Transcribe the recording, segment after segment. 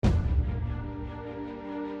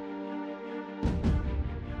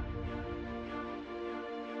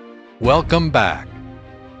Welcome back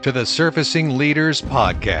to the Surfacing Leaders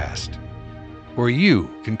Podcast, where you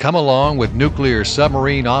can come along with nuclear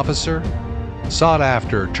submarine officer,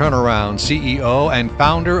 sought-after turnaround CEO and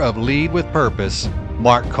founder of Lead with Purpose,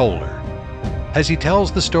 Marc Koehler, as he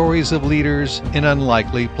tells the stories of leaders in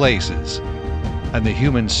unlikely places and the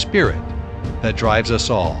human spirit that drives us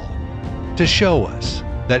all, to show us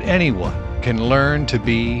that anyone can learn to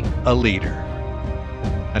be a leader.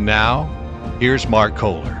 And now, here's Marc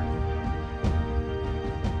Koehler.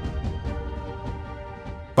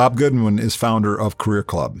 Bob Goodwin is founder of Career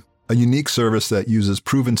Club, a unique service that uses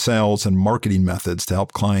proven sales and marketing methods to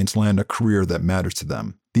help clients land a career that matters to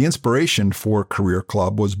them. The inspiration for Career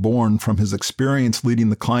Club was born from his experience leading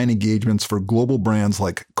the client engagements for global brands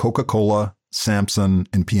like Coca-Cola, Samsung,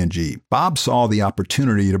 and P&G. Bob saw the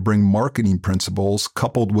opportunity to bring marketing principles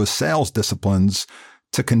coupled with sales disciplines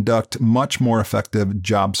to conduct much more effective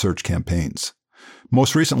job search campaigns.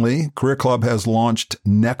 Most recently, Career Club has launched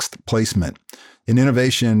Next Placement, an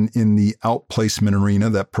innovation in the outplacement arena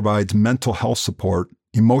that provides mental health support,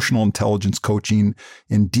 emotional intelligence coaching,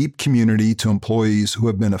 and deep community to employees who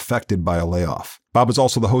have been affected by a layoff. Bob is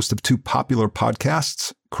also the host of two popular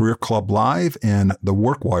podcasts, Career Club Live and The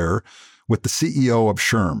Workwire, with the CEO of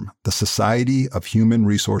SHRM, the Society of Human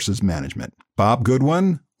Resources Management. Bob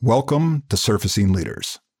Goodwin, welcome to Surfacing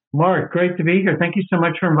Leaders. Marc, great to be here. Thank you so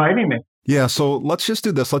much for inviting me. Yeah, so let's just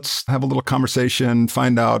do this. Let's have a little conversation,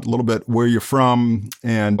 find out a little bit where you're from,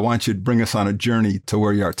 and I want you to bring us on a journey to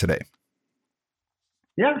where you are today.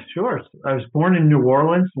 Yeah, sure. I was born in New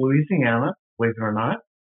Orleans, Louisiana, believe it or not.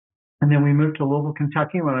 And then we moved to Louisville,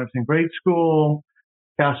 Kentucky when I was in grade school.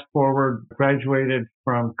 Fast forward, graduated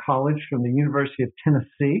from college from the University of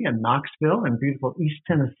Tennessee in Knoxville in beautiful East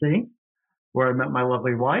Tennessee, where I met my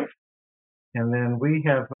lovely wife. And then we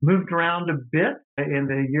have moved around a bit in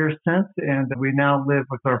the years since, and we now live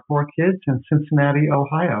with our 4 kids in Cincinnati,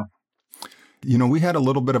 Ohio. You know, we had a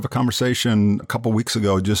little bit of a conversation a couple weeks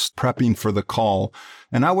ago, just prepping for the call.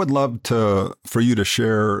 And I would love for you to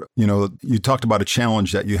share, you talked about a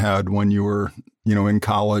challenge that you had when you were, in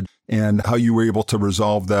college and how you were able to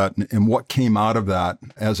resolve that and what came out of that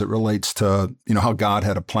as it relates to, how God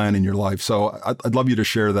had a plan in your life. So I'd love you to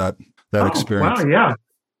share that experience. Wow, yeah.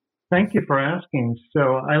 Thank you for asking.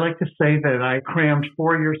 So I like to say that I crammed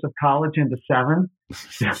 4 years of college into 7.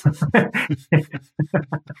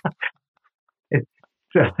 It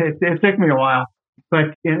took me a while.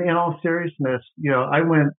 But in all seriousness, I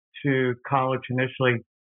went to college initially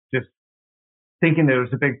just thinking that it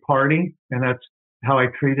was a big party, and that's how I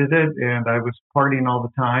treated it. And I was partying all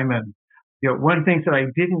the time. And, one of the things that I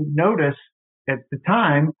didn't notice at the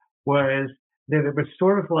time was that it was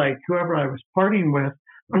sort of like whoever I was partying with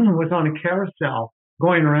was on a carousel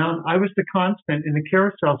going around. I was the constant in the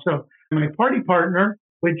carousel. So my party partner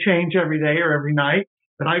would change every day or every night,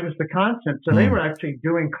 but I was the constant. So they were actually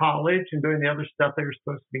doing college and doing the other stuff they were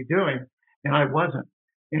supposed to be doing, and I wasn't.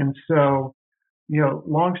 And so,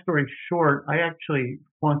 long story short, I actually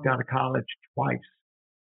flunked out of college twice.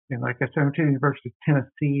 And like I said, I went to the University of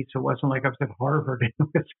Tennessee, so it wasn't like I was at Harvard. It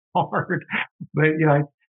was hard. But,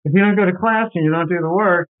 if you don't go to class and you don't do the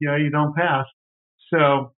work, you don't pass.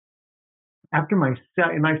 So after I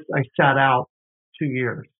sat out 2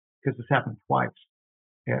 years because this happened twice.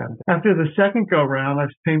 And after the second go round, I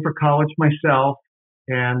was paying for college myself.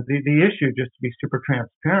 And the issue, just to be super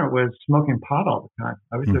transparent, was smoking pot all the time.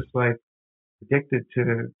 I was just like addicted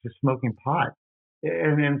to smoking pot.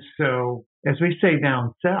 And so as we say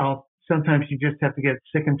down south, sometimes you just have to get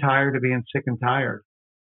sick and tired of being sick and tired.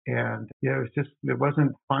 And it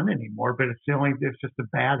wasn't fun anymore, but it's just a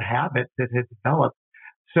bad habit that had developed.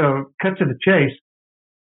 So cut to the chase.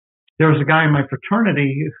 There was a guy in my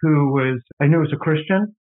fraternity I knew was a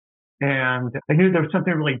Christian, and I knew there was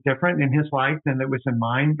something really different in his life than that was in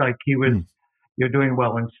mine. Like he was, doing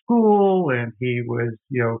well in school, and he was,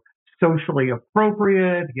 socially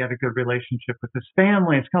appropriate. He had a good relationship with his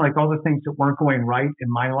family. It's kind of like all the things that weren't going right in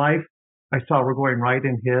my life, I saw were going right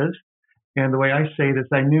in his. And the way I say it is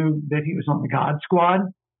I knew that he was on the God squad.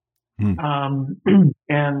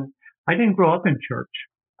 And I didn't grow up in church.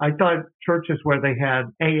 I thought church is where they had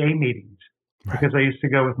AA meetings because I used to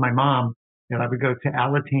go with my mom, and I would go to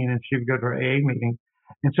Alateen and she would go to her AA meeting.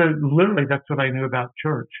 And so literally that's what I knew about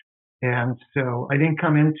church. And so I didn't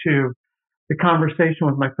come into the conversation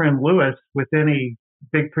with my friend Lewis with any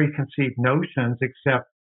big preconceived notions, except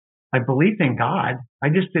I believed in God. I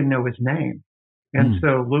just didn't know his name. And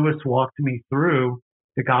so Lewis walked me through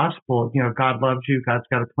the gospel. God loves you. God's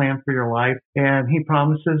got a plan for your life. And he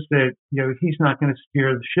promises that, he's not going to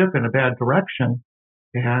steer the ship in a bad direction.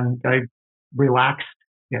 And I relaxed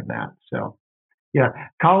in that. So Yeah,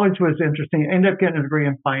 college was interesting. I ended up getting a degree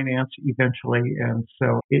in finance eventually, and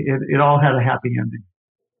so it all had a happy ending.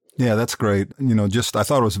 Yeah, that's great. Just I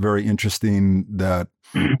thought it was very interesting that,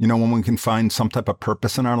 when we can find some type of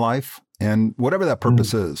purpose in our life, and whatever that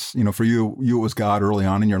purpose is, for you it was God early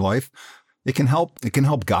on in your life. It can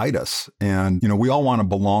help guide us. And, we all want to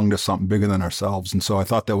belong to something bigger than ourselves. And so I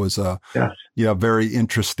thought that was Yes. very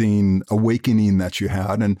interesting awakening that you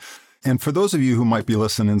had. And for those of you who might be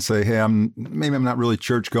listening and say, hey, maybe I'm not really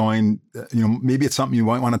church going, maybe it's something you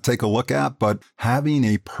might want to take a look at, but having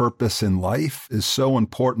a purpose in life is so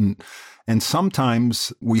important. And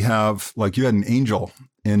sometimes we have, like you had an angel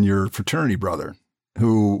in your fraternity brother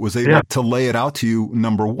who was able to lay it out to you,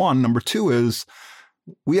 number one. Number two is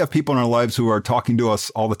we have people in our lives who are talking to us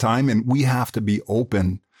all the time, and we have to be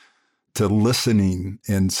open to listening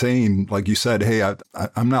and saying, like you said, hey,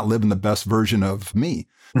 I'm not living the best version of me.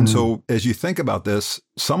 And so as you think about this,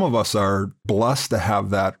 some of us are blessed to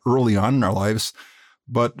have that early on in our lives.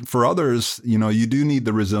 But for others, you do need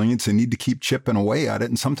the resilience and need to keep chipping away at it.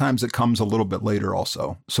 And sometimes it comes a little bit later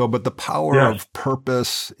also. But the power of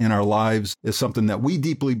purpose in our lives is something that we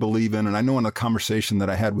deeply believe in. And I know in the conversation that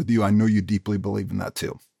I had with you, I know you deeply believe in that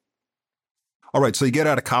too. All right. So you get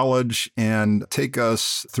out of college and take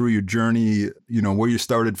us through your journey, where you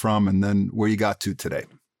started from and then where you got to today.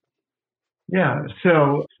 Yeah.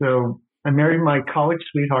 So I married my college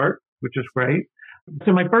sweetheart, which is great.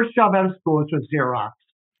 So my first job out of school was with Xerox.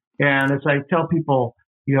 And as I tell people,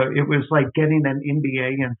 it was like getting an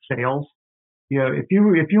MBA in sales. If you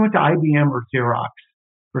went to IBM or Xerox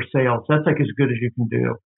for sales, that's like as good as you can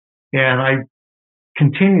do. And I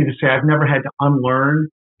continue to say I've never had to unlearn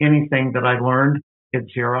anything that I learned at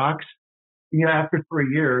Xerox. After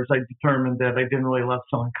 3 years, I determined that I didn't really love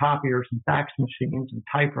selling copiers and fax machines and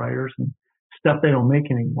typewriters and stuff they don't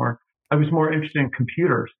make anymore. I was more interested in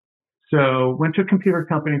computers. So went to a computer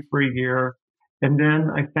company for a year, and then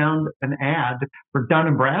I found an ad for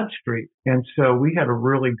Dun & Bradstreet. And so we had a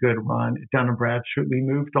really good run at Dun & Bradstreet. We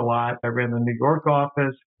moved a lot. I ran the New York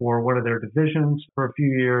office for one of their divisions for a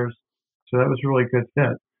few years. So that was a really good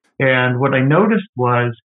fit. And what I noticed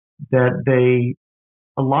was that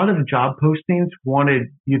a lot of the job postings wanted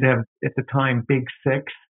you to have, at the time, Big Six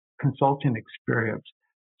consulting experience.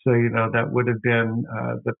 So, that would have been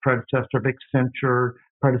the predecessor of Accenture,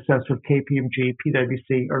 predecessor of KPMG,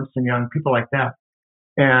 PwC, Ernst & Young, people like that.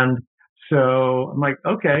 And so I'm like,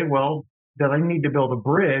 okay, well, then I need to build a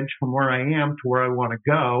bridge from where I am to where I want to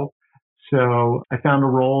go. So I found a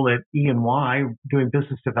role at E&Y doing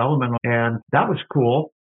business development, and that was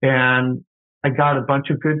cool. And I got a bunch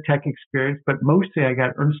of good tech experience, but mostly I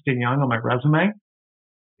got Ernst & Young on my resume.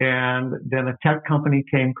 And then a tech company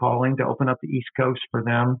came calling to open up the East Coast for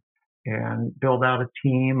them and build out a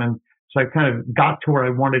team. And so I kind of got to where I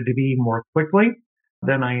wanted to be more quickly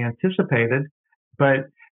than I anticipated. But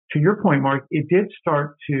to your point, Mark, it did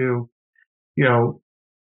start to,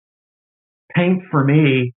 paint for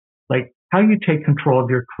me, like how you take control of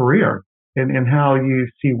your career and how you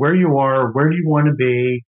see where you are, where you want to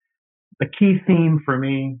be. The key theme for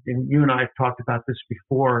me, and you and I have talked about this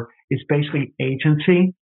before, is basically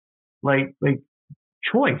agency, like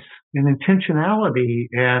choice and intentionality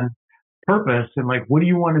and purpose, and like, what do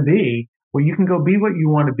you want to be? Well, you can go be what you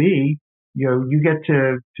want to be. You get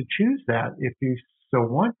to choose that if you so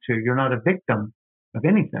want to. You're not a victim of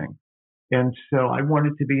anything. And so I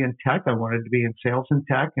wanted to be in tech. I wanted to be in sales and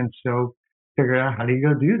tech. And so figured out, how do you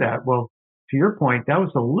go do that? Well, to your point, that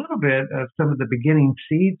was a little bit of some of the beginning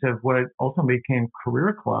seeds of what ultimately became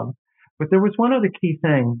Career Club. But there was one other key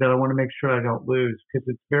thing that I want to make sure I don't lose, because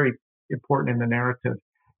it's very important in the narrative.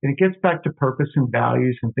 And it gets back to purpose and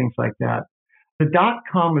values and things like that. The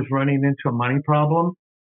 .com was running into a money problem.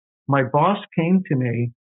 My boss came to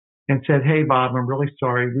me and said, hey, Bob, I'm really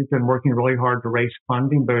sorry. We've been working really hard to raise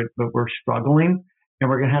funding, but we're struggling, and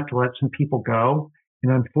we're going to have to let some people go.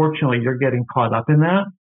 And unfortunately, you're getting caught up in that.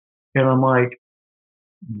 And I'm like,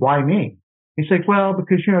 why me? He's like, well,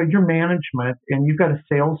 because, you're management and you've got a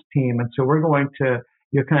sales team. And so we're going to,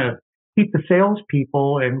 kind of keep the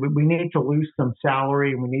salespeople, and we need to lose some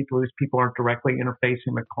salary, and we need to lose people who aren't directly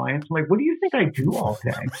interfacing with clients. I'm like, what do you think I do all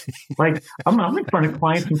day? Like, I'm in front of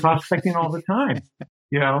clients and prospecting all the time,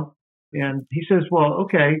 And he says, well,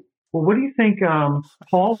 okay, well, what do you think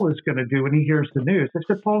Paul is going to do when he hears the news? I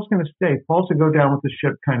said, Paul's going to stay. Paul's a go down with the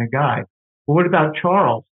ship kind of guy. Well, what about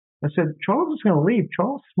Charles? I said, Charles is going to leave.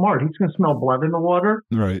 Charles is smart. He's going to smell blood in the water,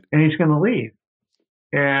 right? And he's going to leave.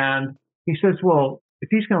 And he says, well, if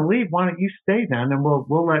he's going to leave, why don't you stay then, and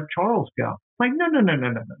we'll let Charles go? I'm like, no.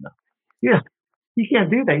 Yeah, you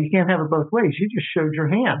can't do that. You can't have it both ways. You just showed your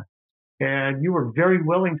hand, and you were very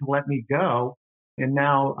willing to let me go. And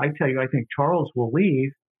now I tell you, I think Charles will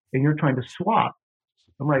leave and you're trying to swap.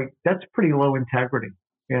 I'm like, that's pretty low integrity.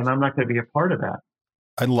 And I'm not going to be a part of that.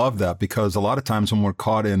 I love that, because a lot of times when we're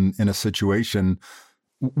caught in a situation,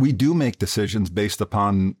 we do make decisions based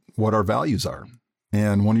upon what our values are.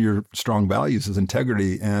 And one of your strong values is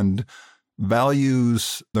integrity, and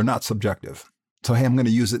values, they're not subjective. So, hey, I'm going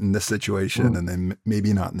to use it in this situation and then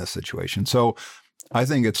maybe not in this situation. So I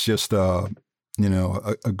think it's just a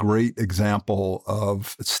great example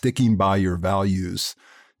of sticking by your values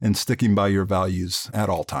and sticking by your values at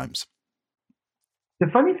all times. The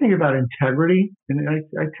funny thing about integrity, and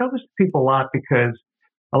I tell this to people a lot because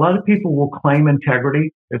a lot of people will claim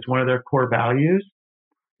integrity as one of their core values.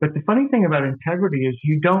 But the funny thing about integrity is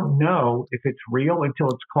you don't know if it's real until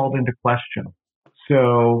it's called into question.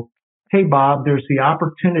 So, hey, Bob, there's the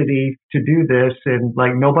opportunity to do this and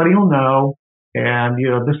like nobody will know. And,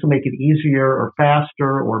 this will make it easier or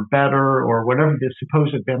faster or better or whatever the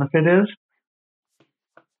supposed benefit is.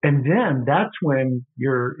 And then that's when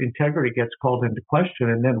your integrity gets called into question.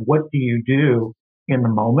 And then what do you do in the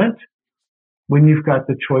moment when you've got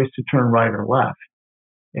the choice to turn right or left?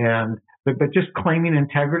 And but just claiming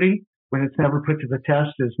integrity when it's never put to the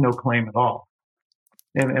test is no claim at all.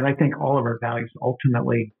 And I think all of our values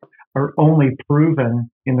ultimately are only proven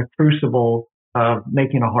in the crucible of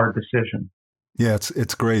making a hard decision. Yeah,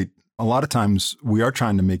 it's great. A lot of times we are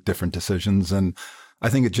trying to make different decisions, and I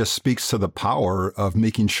think it just speaks to the power of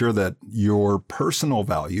making sure that your personal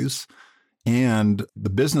values and the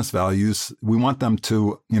business values, we want them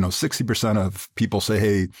to, 60% of people say,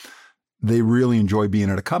 hey, they really enjoy being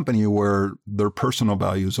at a company where their personal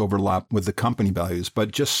values overlap with the company values,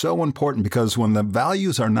 but just so important, because when the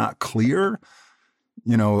values are not clear,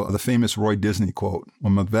 the famous Roy Disney quote,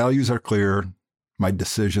 when my values are clear, my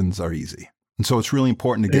decisions are easy. And so it's really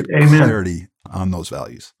important to get clarity on those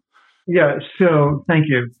values. Yeah. So thank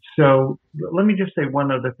you. So let me just say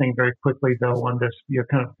one other thing very quickly, though, on this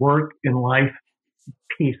kind of work and life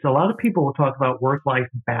piece. A lot of people will talk about work-life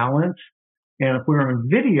balance. And if we were on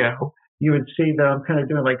video, you would see that I'm kind of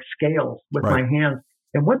doing like scales with my hands.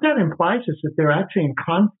 And what that implies is that they're actually in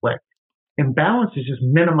conflict. And balance is just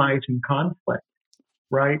minimizing conflict,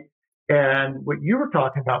 right? And what you were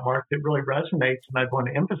talking about, Mark, that really resonates and I'd want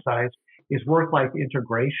to emphasize is work-life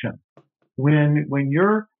integration. When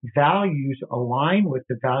your values align with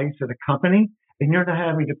the values of the company and you're not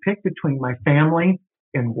having to pick between my family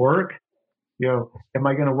and work, am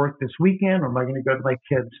I going to work this weekend or am I going to go to my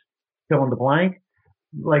kids' fill in the blank?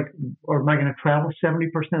 Or am I going to travel 70%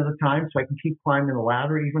 of the time so I can keep climbing the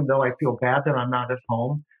ladder even though I feel bad that I'm not at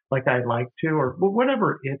home like I'd like to, or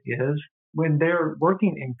whatever it is. When they're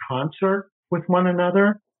working in concert with one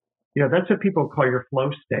another, that's what people call your flow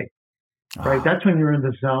state. Right. That's when you're in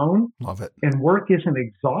the zone. Love it. And work isn't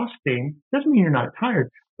exhausting. Doesn't mean you're not tired,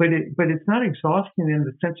 but it's not exhausting in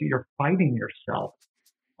the sense that you're fighting yourself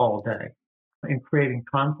all day and creating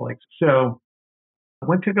conflicts. So I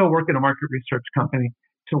went to go work in a market research company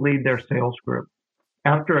to lead their sales group.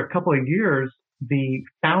 After a couple of years, the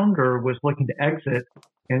founder was looking to exit.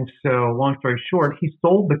 And so long story short, he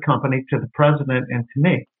sold the company to the president and to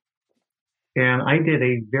me. And I did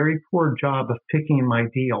a very poor job of picking my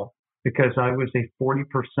deal, because I was a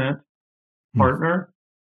 40% partner,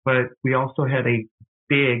 but we also had a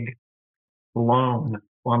big loan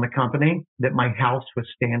on the company that my house was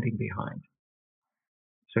standing behind.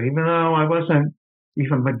 So even though I wasn't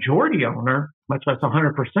even majority owner, much less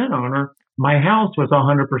 100% owner, my house was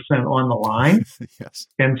 100% on the line. Yes.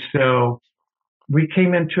 And so we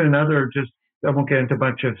came into another, I won't get into a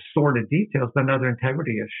bunch of sordid details, but another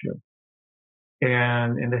integrity issue.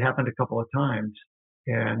 And it happened a couple of times.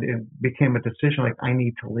 And it became a decision like, I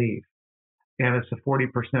need to leave. And as a 40%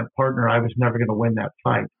 partner, I was never going to win that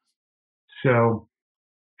fight. So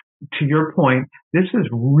to your point, this is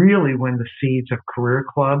really when the seeds of Career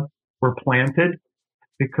Club were planted,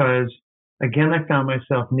 because again, I found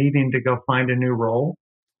myself needing to go find a new role.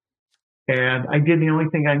 And I did the only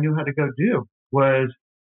thing I knew how to go do was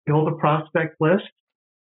build a prospect list,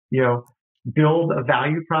 build a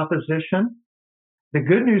value proposition. The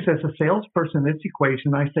good news as a salesperson, this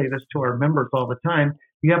equation, I say this to our members all the time,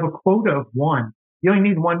 you have a quota of one. You only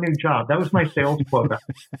need one new job. That was my sales quota.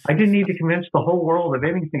 I didn't need to convince the whole world of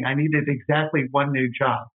anything. I needed exactly one new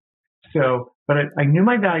job. So, but I knew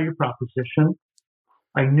my value proposition.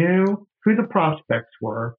 I knew who the prospects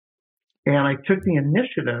were, and I took the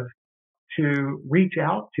initiative to reach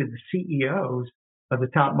out to the CEOs of the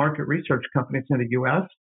top market research companies in the U.S.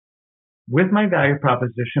 with my value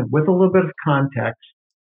proposition, with a little bit of context.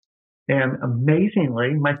 And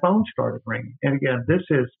amazingly, my phone started ringing. And again, this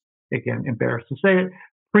is, embarrassed to say it,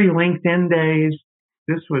 pre-LinkedIn days.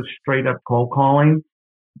 This was straight up cold calling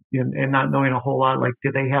and not knowing a whole lot. Like,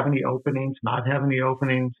 did they have any openings? Not have any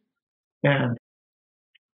openings? And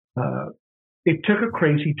it took a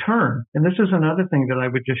crazy turn. And this is another thing that I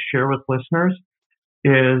would just share with listeners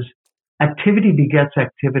is activity begets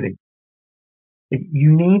activity.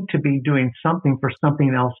 You need to be doing something for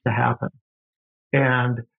something else to happen.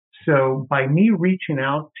 And so by me reaching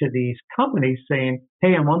out to these companies saying,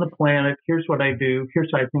 hey, I'm on the planet. Here's what I do. Here's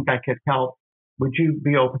how I think I could help. Would you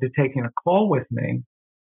be open to taking a call with me?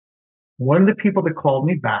 One of the people that called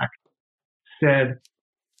me back said,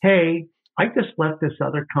 hey, I just left this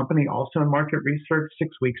other company also in market research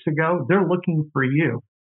 6 weeks ago. They're looking for you.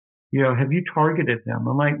 Have you targeted them?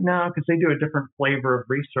 I'm like, no, because they do a different flavor of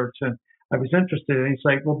research. And I was interested. And he's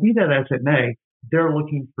like, well, be that as it may, they're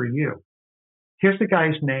looking for you. Here's the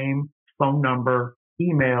guy's name, phone number,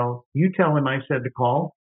 email. You tell him I said to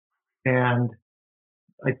call. And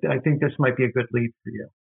I think this might be a good lead for you.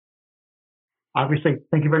 Obviously,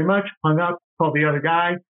 thank you very much. Hung up, called the other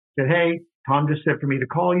guy, said, hey, Tom just said for me to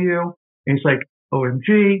call you. And he's like,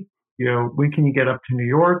 OMG, when can you get up to New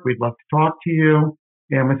York? We'd love to talk to you.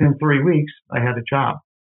 And within 3 weeks, I had a job.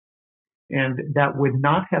 And that would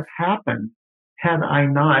not have happened had I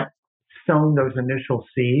not sown those initial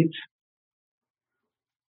seeds.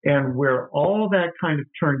 And where all that kind of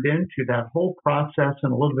turned into, that whole process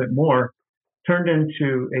and a little bit more, turned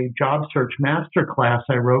into a job search masterclass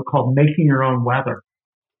I wrote called Making Your Own Weather.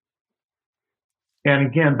 And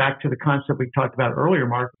again, back to the concept we talked about earlier,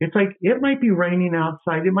 Mark, it's like it might be raining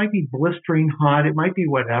outside, it might be blistering hot, it might be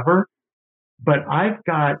whatever, but I've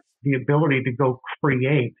got the ability to go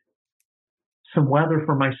create some weather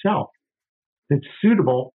for myself that's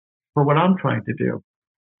suitable for what I'm trying to do.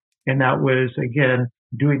 And that was, again,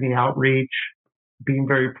 doing the outreach, being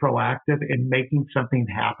very proactive and making something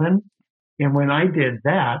happen. And when I did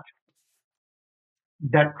that,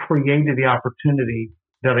 that created the opportunity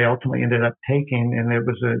that I ultimately ended up taking. And it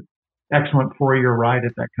was an excellent 4-year ride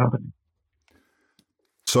at that company.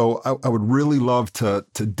 So I would really love to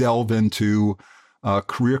delve into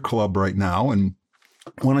Career Club right now. And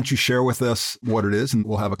why don't you share with us what it is and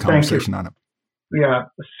we'll have a conversation on it. Yeah.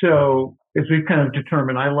 So as we've kind of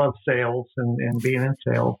determined, I love sales and being in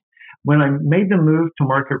sales. When I made the move to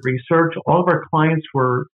market research, all of our clients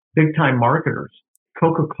were big time marketers,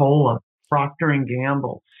 Coca-Cola, Procter &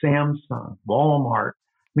 Gamble, Samsung, Walmart.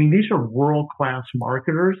 I mean, these are world-class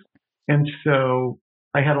marketers. And so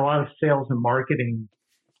I had a lot of sales and marketing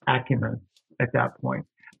acumen at that point.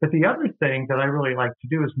 But the other thing that I really like to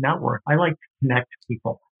do is network. I like to connect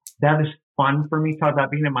people. That is fun for me. Talk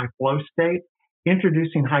about being in my flow state.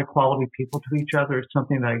 Introducing high quality people to each other is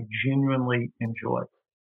something that I genuinely enjoy.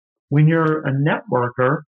 When you're a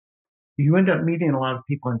networker, you end up meeting a lot of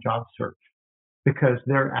people in job search because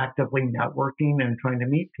they're actively networking and trying to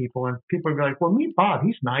meet people. And people are like, well, meet Bob.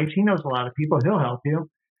 He's nice. He knows a lot of people. He'll help you.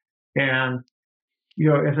 And,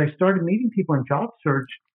 as I started meeting people in job search,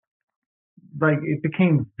 like it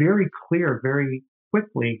became very clear very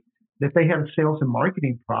quickly that they had a sales and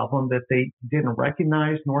marketing problem that they didn't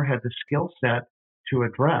recognize nor had the skill set to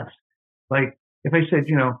address. Like if I said,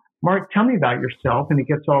 Mark, tell me about yourself, and it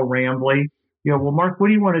gets all rambly, well, Mark, what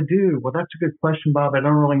do you want to do? Well, that's a good question, Bob. I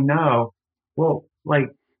don't really know. Well, right.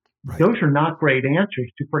 Those are not great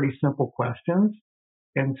answers to pretty simple questions.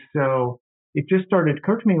 And so it just started to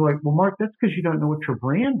occur to me like, well, Mark, that's because you don't know what your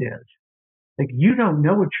brand is. Like you don't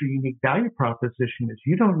know what your unique value proposition is.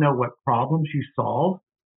 You don't know what problems you solve.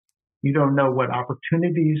 You don't know what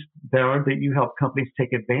opportunities there are that you help companies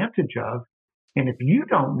take advantage of. And if you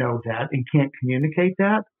don't know that and can't communicate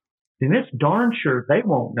that, then it's darn sure they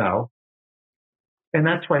won't know. And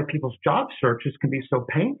that's why people's job searches can be so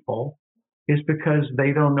painful, is because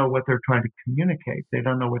they don't know what they're trying to communicate. They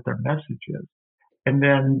don't know what their message is. And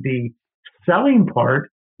then the selling part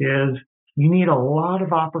is you need a lot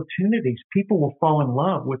of opportunities. People will fall in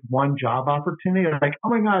love with one job opportunity. They're like, oh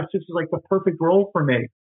my gosh, this is like the perfect role for me.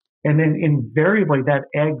 And then invariably that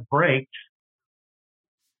egg breaks.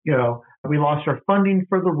 We lost our funding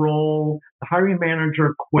for the role. The hiring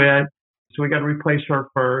manager quit. So we got to replace her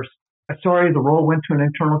first. Sorry, the role went to an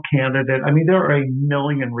internal candidate. I mean, there are a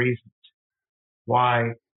million reasons why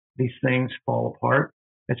these things fall apart.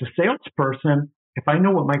 As a salesperson, if I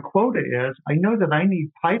know what my quota is, I know that I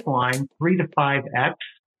need pipeline 3 to 5x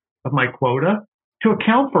of my quota to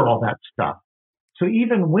account for all that stuff. So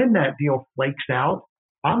even when that deal flakes out,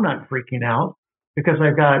 I'm not freaking out because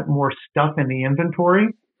I've got more stuff in the inventory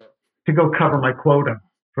to go cover my quota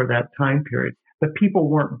for that time period. But people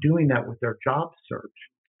weren't doing that with their job search,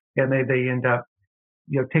 and they end up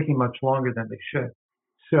taking much longer than they should.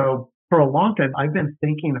 So for a long time, I've been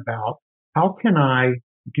thinking about how can I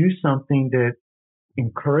do something that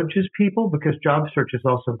encourages people, because job search is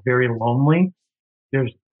also very lonely.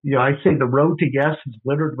 There's, I say the road to yes is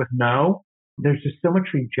littered with no. There's just so much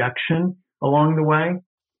rejection along the way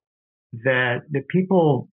that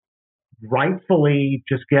people rightfully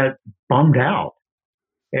just get bummed out,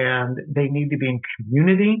 and they need to be in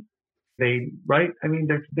community. Right? I mean,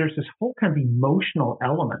 there's this whole kind of emotional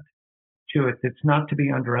element to it that's not to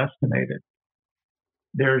be underestimated.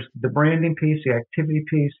 There's the branding piece, the activity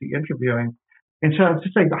piece, the interviewing. And so it's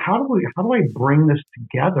just like, how do I bring this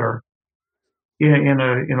together in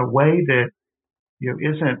a way that,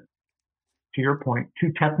 isn't, to your point,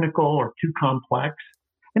 too technical or too complex?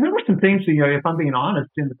 And there were some things that, if I'm being honest,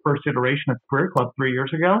 in the first iteration of Career Club 3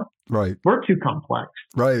 years ago, right, were too complex.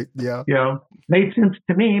 Right. Yeah. Made sense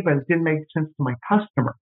to me, but it didn't make sense to my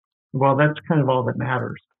customer. Well, that's kind of all that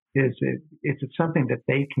matters. Is it's something that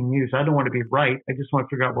they can use. I don't want to be right. I just want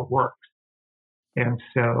to figure out what works. And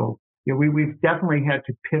so, we've definitely had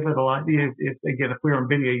to pivot a lot. Again, if we were on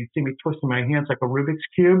video, you'd see me twisting my hands like a Rubik's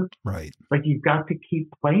Cube. Right. Like, you've got to keep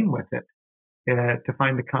playing with it to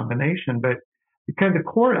find the combination. But the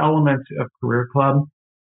core elements of Career Club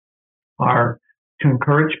are to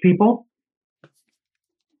encourage people,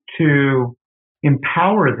 to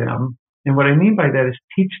empower them. And what I mean by that is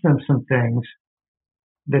teach them some things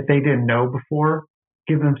that they didn't know before,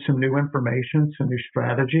 give them some new information, some new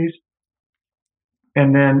strategies,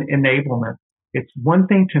 and then enablement. It's one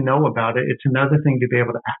thing to know about it. It's another thing to be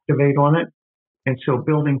able to activate on it. And so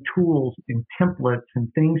building tools and templates and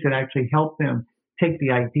things that actually help them take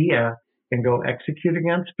the idea and go execute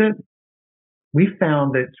against it. We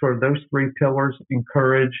found that sort of those three pillars,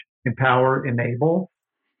 encourage, empower, enable,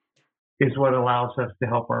 is what allows us to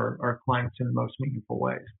help our clients in the most meaningful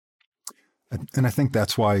ways. And I think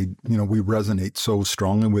that's why, we resonate so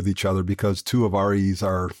strongly with each other, because two of our E's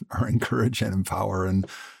are encourage and empower. And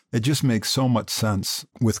it just makes so much sense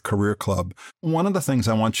with Career Club. One of the things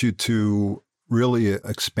I want you to really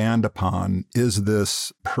expand upon is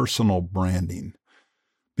this personal branding.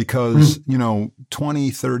 Because, 20,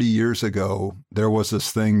 30 years ago, there was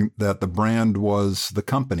this thing that the brand was the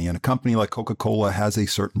company, and a company like Coca-Cola has a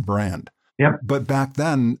certain brand. Yep. But back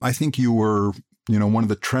then, I think you were, one of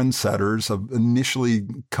the trendsetters of initially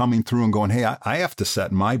coming through and going, hey, I have to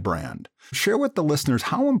set my brand. Share with the listeners,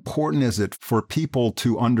 how important is it for people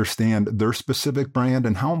to understand their specific brand,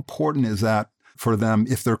 and how important is that for them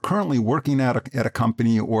if they're currently working at a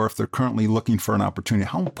company, or if they're currently looking for an opportunity?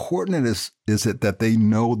 How important is it that they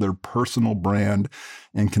know their personal brand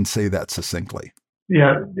and can say that succinctly?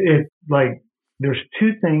 Yeah, there's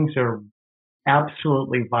two things that are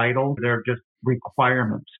absolutely vital. They're just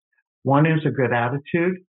requirements. One is a good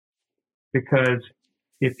attitude, because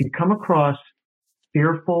if you come across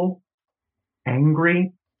fearful,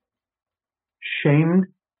 angry, shamed,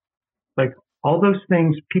 like all those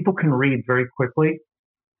things people can read very quickly.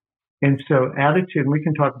 And so attitude, and we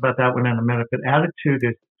can talk about that one in a minute, but attitude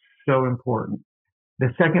is so important. The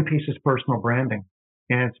second piece is personal branding.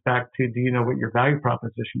 And it's back to, do you know what your value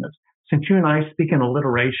proposition is? Since you and I speak in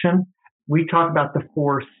alliteration, we talk about the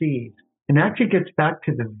 4 C's. And that actually gets back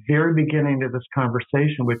to the very beginning of this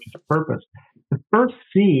conversation, which is purpose. The first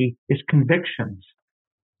C is convictions.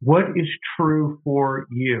 What is true for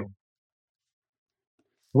you?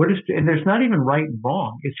 And there's not even right and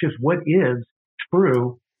wrong. It's just what is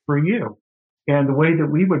true for you. And the way that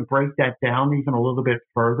we would break that down even a little bit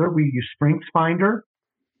further, we use StrengthsFinder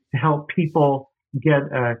to help people get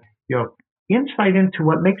insight into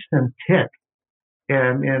what makes them tick.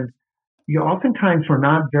 And oftentimes we're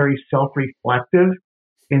not very self-reflective,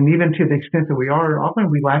 and even to the extent that we are, often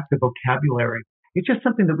we lack the vocabulary. It's just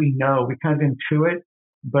something that we know, we kind of intuit,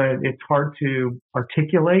 but it's hard to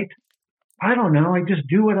articulate. I don't know, I just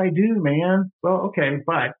do what I do, man. Well, okay,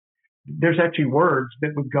 but there's actually words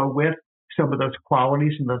that would go with some of those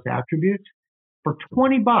qualities and those attributes. For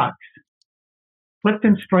 $20,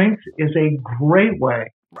 Clifton Strengths is a great way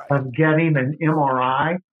of getting an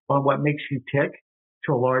MRI on what makes you tick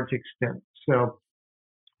to a large extent. So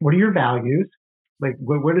what are your values? Like,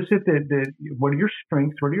 what is it what are your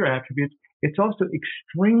strengths? What are your attributes? It's also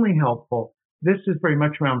extremely helpful. This is very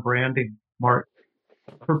much around branding, Mark.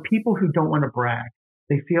 For people who don't want to brag,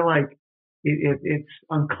 they feel like it's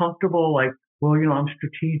uncomfortable, like, well, I'm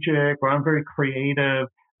strategic, or I'm very creative.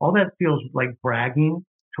 All that feels like bragging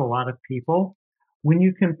to a lot of people. When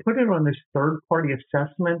you can put it on this third-party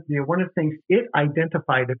assessment, one of the things it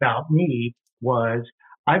identified about me was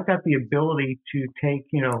I've got the ability to take,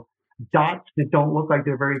 dots that don't look like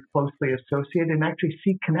they're very closely associated and actually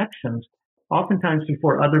see connections, oftentimes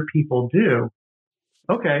before other people do.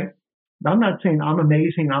 Okay, I'm not saying I'm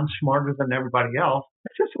amazing, I'm smarter than everybody else.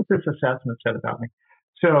 That's just what this assessment said about me.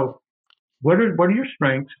 So what are your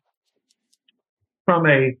strengths from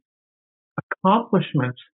a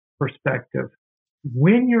accomplishments perspective?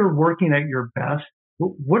 When you're working at your best,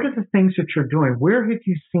 what are the things that you're doing? Where have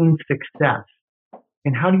you seen success?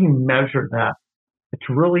 And how do you measure that? It's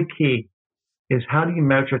really key. Is how do you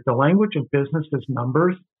measure it? The language of business is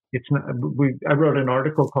numbers. It's not, I wrote an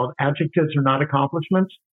article called "Adjectives Are Not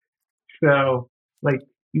Accomplishments." So, like,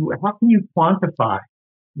 how can you quantify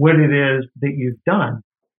what it is that you've done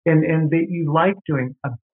and that you like doing? A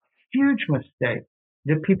huge mistake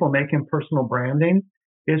that people make in personal branding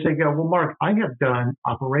is they go, well, Mark, I have done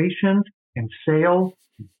operations and sales,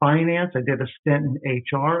 and finance. I did a stint in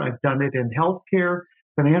HR. I've done it in healthcare,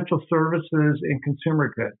 financial services, and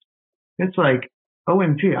consumer goods. It's like,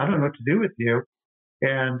 OMG, I don't know what to do with you.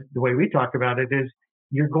 And the way we talk about it is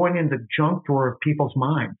you're going in the junk drawer of people's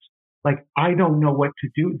minds. Like, I don't know what to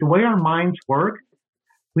do. The way our minds work,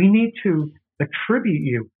 we need to attribute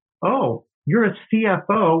you. Oh, you're a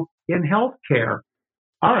CFO in healthcare.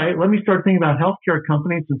 All right, let me start thinking about healthcare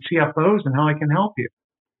companies and CFOs and how I can help you,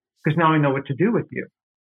 because now I know what to do with you.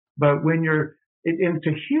 But when it's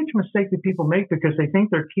a huge mistake that people make because they think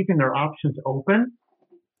they're keeping their options open.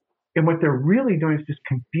 And what they're really doing is just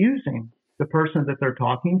confusing the person that they're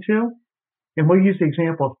talking to. And we'll use the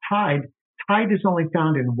example of Tide. Tide is only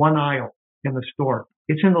found in one aisle in the store.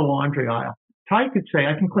 It's in the laundry aisle. Tide could say,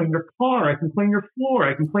 I can clean your car, I can clean your floor,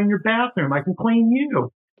 I can clean your bathroom, I can clean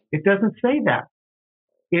you. It doesn't say that.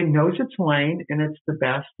 It knows its lane, and it's the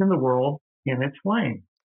best in the world in its lane.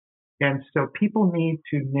 And so people need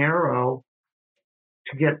to narrow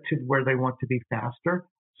to get to where they want to be faster.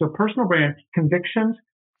 So personal brand convictions,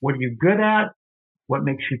 what are you good at? What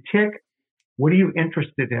makes you tick? What are you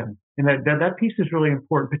interested in? And that piece is really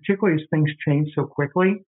important, particularly as things change so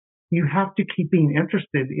quickly. You have to keep being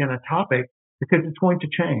interested in a topic because it's going to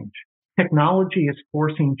change. Technology is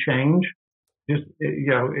forcing change.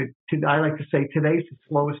 I like to say today's the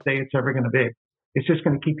slowest day it's ever going to be. It's just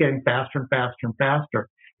going to keep getting faster and faster and faster.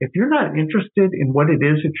 If you're not interested in what it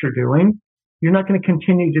is that you're doing, you're not going to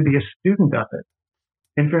continue to be a student of it.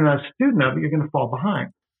 And if you're not a student of it, you're going to fall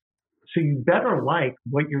behind. So you better like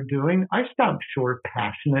what you're doing. I stopped short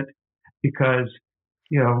passionate because,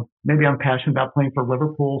 maybe I'm passionate about playing for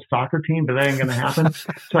Liverpool soccer team, but that ain't going to happen.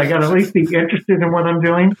 So I got to at least be interested in what I'm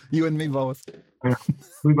doing. You and me both.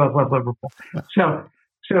 We both love Liverpool. So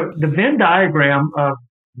the Venn diagram of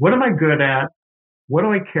what am I good at? What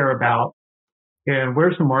do I care about? And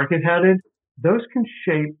where's the market headed? Those can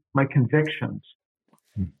shape my convictions.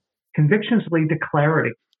 Convictions lead to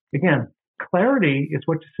clarity. Again, clarity is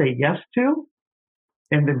what to say yes to.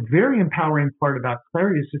 And the very empowering part about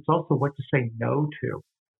clarity is it's also what to say no to.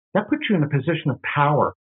 That puts you in a position of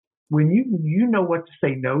power. When you know what to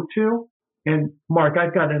say no to, and Mark,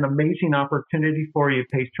 I've got an amazing opportunity for you. It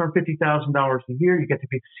pays $250,000 a year. You get to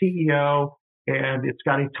be the CEO, and it's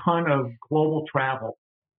got a ton of global travel.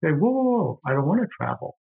 Say, whoa, I don't want to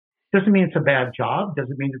travel. Doesn't mean it's a bad job.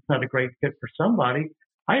 Doesn't mean it's not a great fit for somebody.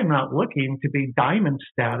 I am not looking to be diamond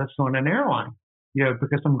status on an airline,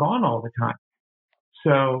 because I'm gone all the time.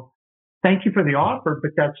 So thank you for the offer,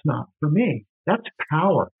 but that's not for me. That's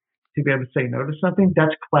power to be able to say no to something.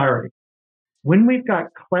 That's clarity. When we've got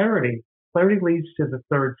clarity leads to the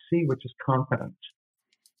third C, which is confidence.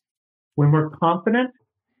 When we're confident,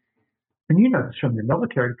 and you know this from your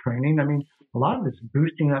military training, a lot of this is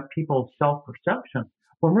boosting up people's self-perception.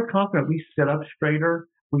 When we're confident, we sit up straighter,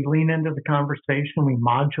 we lean into the conversation, we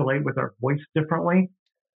modulate with our voice differently.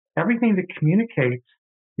 Everything that communicates,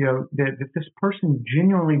 that this person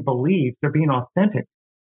genuinely believes they're being authentic.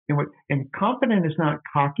 And confident is not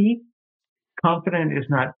cocky. Confident is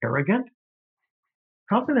not arrogant.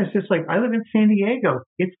 Confidence is just like, I live in San Diego.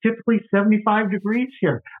 It's typically 75 degrees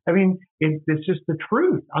here. It's just the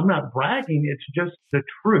truth. I'm not bragging. It's just the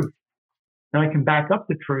truth. And I can back up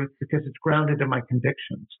the truth because it's grounded in my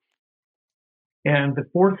convictions. And the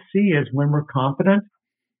fourth C is when we're confident,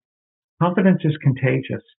 confidence is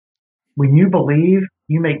contagious. When you believe,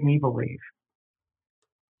 you make me believe.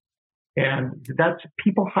 And that's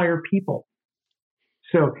people hire people.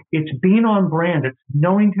 So it's being on brand. It's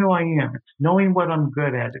knowing who I am. It's knowing what I'm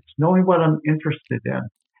good at. It's knowing what I'm interested in,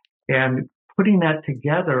 and putting that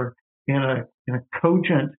together in a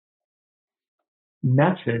cogent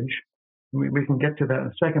message. We can get to that in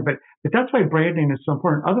a second, but that's why branding is so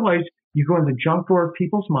important. Otherwise, you go in the junk drawer of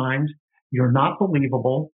people's minds. You're not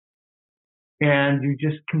believable, and you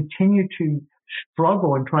just continue to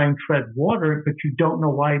struggle and try and tread water, but you don't know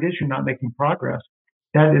why it is you're not making progress.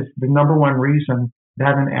 That is the number one reason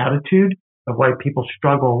that an attitude of why people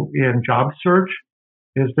struggle in job search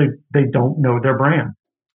is they don't know their brand.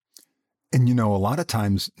 And, a lot of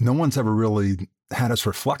times no one's ever really had us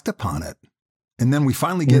reflect upon it. And then we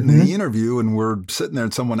finally get into the interview and we're sitting there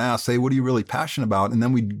and someone asks, hey, what are you really passionate about? And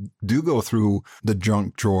then we do go through the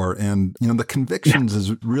junk drawer and, the convictions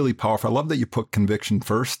is really powerful. I love that you put conviction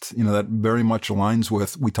first. That very much aligns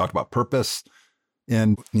with, we talked about purpose.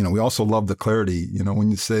 And, we also love the clarity. When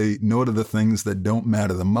you say no to the things that don't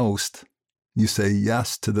matter the most, you say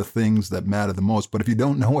yes to the things that matter the most. But if you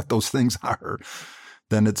don't know what those things are,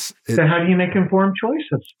 then so how do you make informed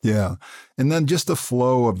choices? Yeah. And then just the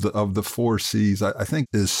flow of the 4 C's, I think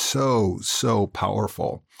is so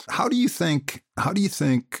powerful. How do you think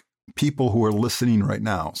people who are listening right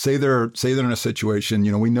now, say they're in a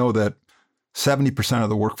situation, we know that 70% of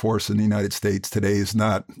the workforce in the United States today is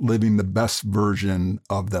not living the best version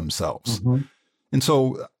of themselves. And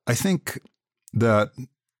so I think that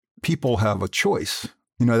people have a choice,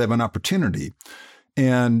 they have an opportunity.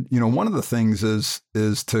 And, one of the things is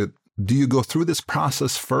do you go through this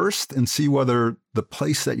process first and see whether the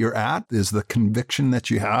place that you're at is the conviction that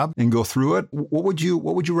you have and go through it? What would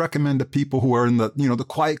you recommend to people who are in the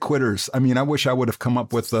quiet quitters? I mean, I wish I would have come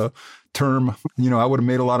up with the term, I would have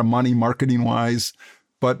made a lot of money marketing wise,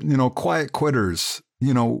 but, quiet quitters,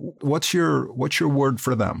 what's your word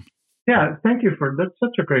for them? Yeah, thank you that's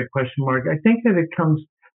such a great question, Mark. I think that it comes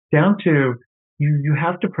down to you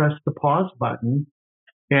have to press the pause button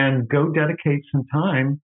and go dedicate some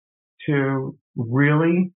time to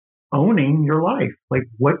really owning your life. Like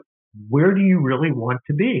where do you really want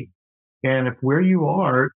to be? And if where you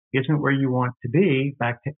are isn't where you want to be,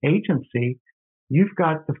 back to agency, you've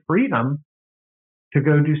got the freedom to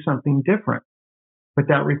go do something different. But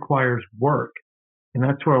that requires work. And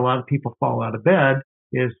that's where a lot of people fall out of bed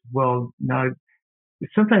is, well, now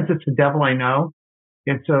sometimes it's the devil I know.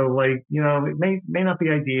 And so it may not be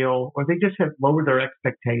ideal, or they just have lowered their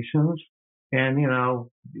expectations and,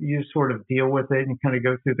 you sort of deal with it and kind of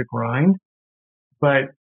go through the grind. But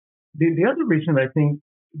the other reason I think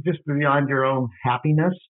just beyond your own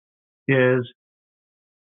happiness is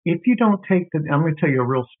if you don't I'm going to tell you a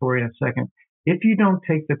real story in a second. If you don't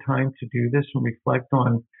take the time to do this and reflect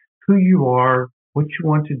on who you are, what you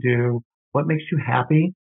want to do, what makes you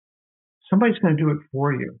happy, somebody's going to do it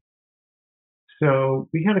for you. So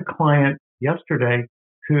we had a client yesterday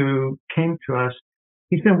who came to us.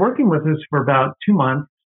 He's been working with us for about 2 months,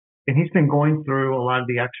 and he's been going through a lot of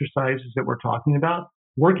the exercises that we're talking about,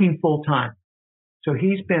 working full time. So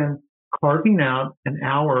he's been carving out an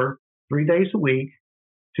hour, 3 days a week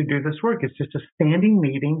to do this work. It's just a standing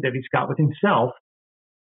meeting that he's got with himself.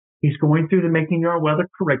 He's going through the Making Your Own Weather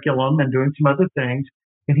curriculum and doing some other things,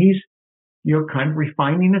 and he's kind of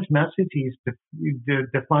refining his message. He's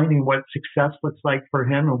defining what success looks like for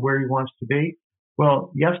him and where he wants to be.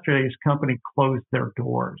 Well, yesterday his company closed their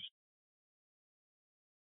doors.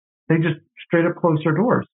 They just straight up closed their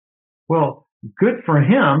doors. Well, good for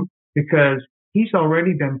him because he's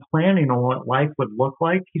already been planning on what life would look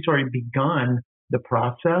like. He's already begun the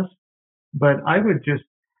process. But I would just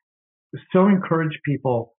so encourage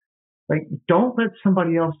people, don't let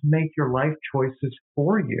somebody else make your life choices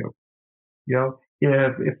for you.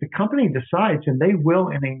 If the company decides, and they will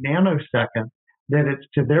in a nanosecond, that it's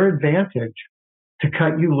to their advantage to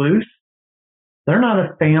cut you loose, they're not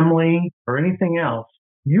a family or anything else.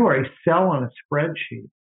 You are a cell on a spreadsheet.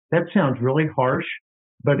 That sounds really harsh,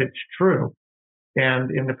 but it's true.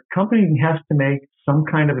 And if the company has to make some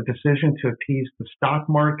kind of a decision to appease the stock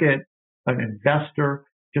market, an investor,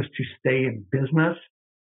 just to stay in business,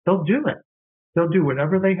 they'll do it. They'll do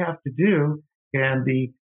whatever they have to do. And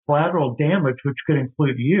the collateral damage, which could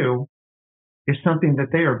include you, is something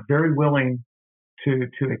that they are very willing to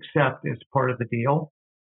accept as part of the deal.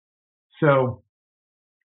 So,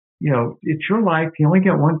 it's your life. You only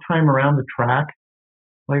get one time around the track.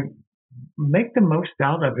 Make the most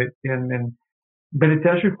out of it. But it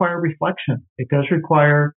does require reflection. It does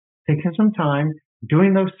require taking some time,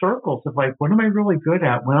 doing those circles of what am I really good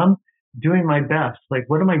at when I'm doing my best?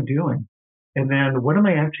 What am I doing? And then what am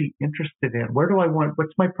I actually interested in? Where do I want,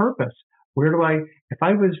 what's my purpose? If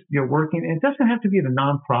I was, working, and it doesn't have to be at a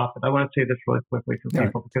nonprofit. I want to say this really quickly for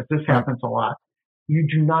people because this happens a lot. You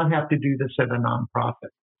do not have to do this at a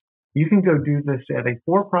nonprofit. You can go do this at a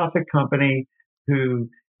for-profit company who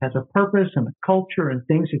has a purpose and a culture and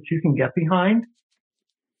things that you can get behind,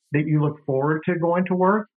 that you look forward to going to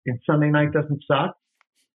work, and Sunday night doesn't suck.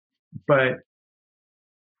 But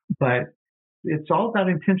it's all about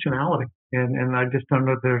intentionality. And I just don't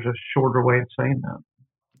know if there's a shorter way of saying that.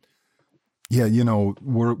 Yeah,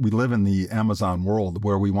 we live in the Amazon world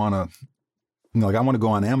where we want to like I want to go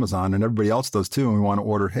on Amazon and everybody else does too. And we want to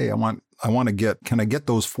order, hey, can I get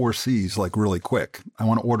those 4 C's like really quick? I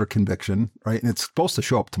want to order conviction, right? And it's supposed to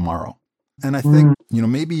show up tomorrow. And I think,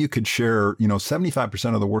 maybe you could share,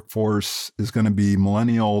 75% of the workforce is going to be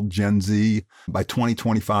millennial, Gen Z by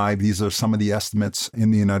 2025. These are some of the estimates in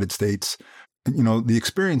the United States. The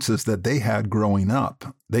experiences that they had growing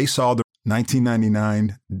up. They saw the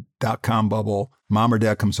 1999 dot-com bubble. Mom or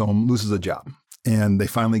dad comes home, loses a job, and they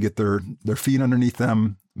finally get their feet underneath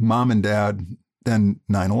them. Mom and dad, then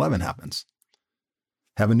 9/11 happens.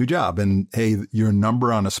 Have a new job, and hey, you're a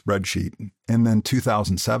number on a spreadsheet. And then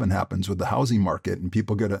 2007 happens with the housing market, and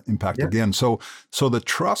people get impacted again. So the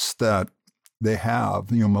trust that they have,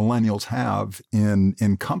 millennials have in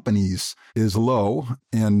companies is low.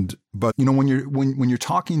 But when you're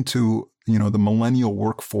talking to the millennial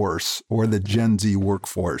workforce or the Gen Z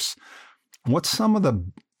workforce, what's some of the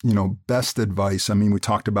best advice? I mean, we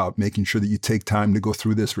talked about making sure that you take time to go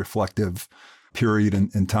through this reflective period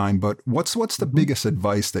in time, but what's the biggest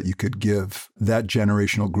advice that you could give that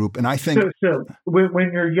generational group? And I think so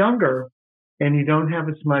when you're younger and you don't have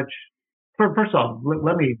as much, first of all,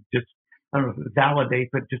 let me just, I don't know, validate,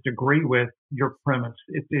 but just agree with your premise.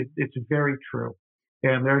 It's very true.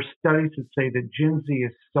 And there are studies that say that Gen Z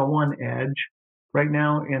is so on edge right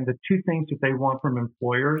now. And the two things that they want from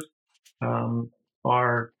employers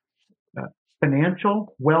are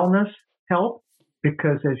financial wellness help,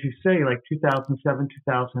 because as you say, like 2007,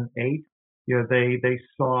 2008, they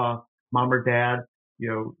saw mom or dad,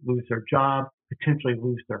 lose their job, potentially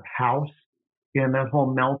lose their house in that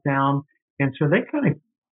whole meltdown. And so they kind of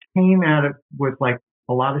came at it with like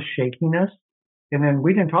a lot of shakiness. And then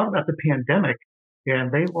we didn't talk about the pandemic,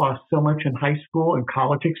 and they lost so much in high school and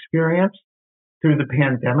college experience through the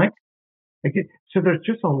pandemic. So there's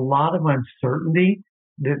just a lot of uncertainty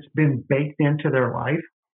that's been baked into their life.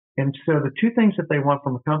 And so the two things that they want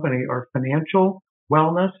from a company are financial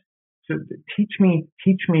wellness. So teach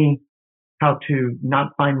me how to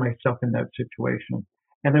not find myself in that situation.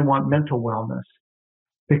 And they want mental wellness,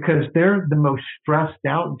 because they're the most stressed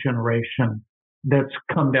out generation that's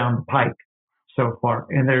come down the pike so far.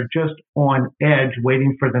 And they're just on edge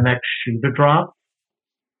waiting for the next shoe to drop.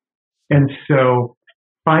 And so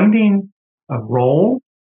finding a role,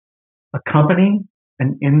 a company,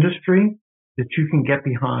 an industry that you can get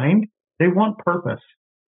behind, they want purpose,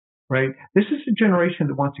 right? This is a generation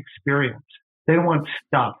that wants experience. They want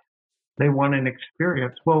stuff. They want an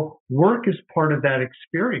experience. Well, work is part of that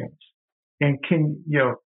experience. And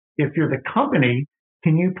if you're the company,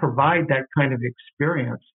 can you provide that kind of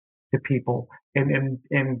experience to people and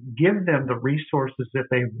give them the resources that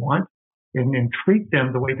they want and treat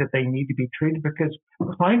them the way that they need to be treated? Because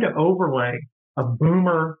trying to overlay a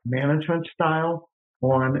boomer management style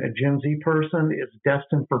on a Gen Z person is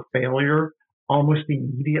destined for failure almost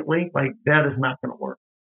immediately. Like, that is not going to work.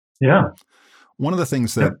 Yeah. One of the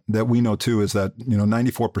things that we know too is that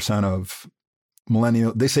 94% of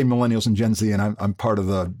they say millennials and Gen Z, and I'm part of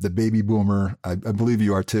the baby boomer. I believe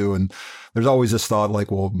you are too. And there's always this thought like,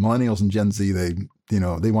 well, millennials and Gen Z,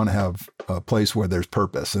 they want to have a place where there's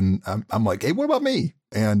purpose. And I'm like, hey, what about me?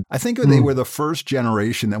 And I think they were the first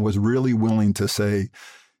generation that was really willing to say,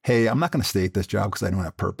 hey, I'm not going to stay at this job because I don't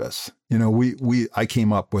have purpose. I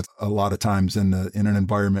came up with a lot of times in an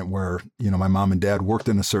environment where, my mom and dad worked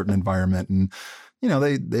in a certain environment, and,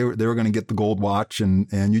 they were going to get the gold watch, and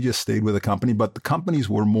you just stayed with the company. But the companies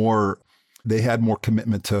were they had more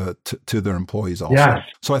commitment to their employees also. Yes.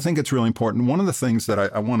 So I think it's really important. One of the things that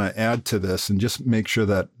I want to add to this and just make sure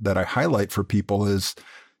that I highlight for people is,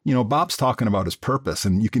 Bob's talking about his purpose,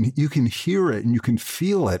 and you can hear it and you can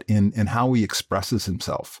feel it in how he expresses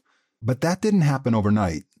himself. But that didn't happen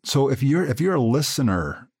overnight. So if you're a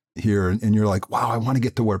listener here and you're like, wow, I want to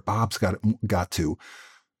get to where Bob's got to,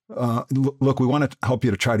 look, we want to help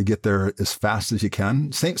you to try to get there as fast as you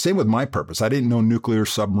can. Same with my purpose. I didn't know nuclear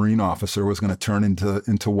submarine officer was going to turn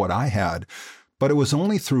into what I had, but it was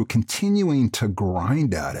only through continuing to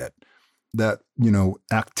grind at it that,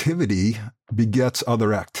 activity begets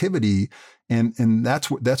other activity. And that's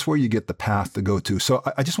where you get the path to go to. So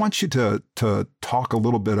I just want you to talk a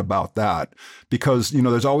little bit about that, because,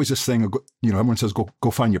 there's always this thing, everyone says,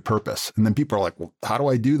 go find your purpose. And then people are like, well, how do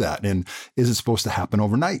I do that? And is it supposed to happen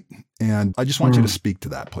overnight? And I just want you to speak to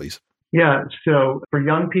that, please. Yeah. So for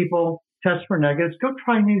young people, test for negatives, go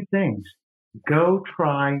try new things. Go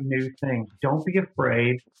try new things. Don't be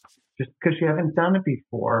afraid just because you haven't done it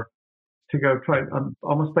before to go try.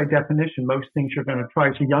 Almost by definition, most things you're going to try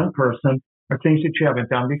as a young person are things that you haven't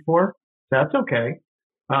done before. That's okay.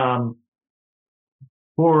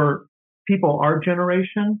 For people our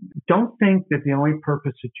generation, don't think that the only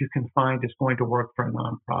purpose that you can find is going to work for a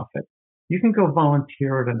nonprofit. You can go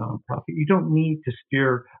volunteer at a nonprofit. You don't need to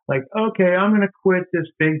steer like, okay, I'm going to quit this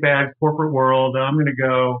big bad corporate world. I'm going to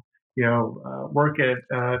go, work at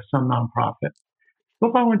some nonprofit.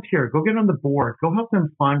 Go volunteer. Go get on the board. Go help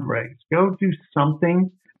them fundraise. Go do something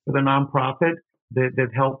for the nonprofit that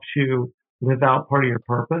helps you live out part of your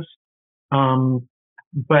purpose.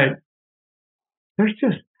 But there's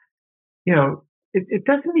just, it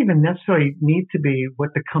doesn't even necessarily need to be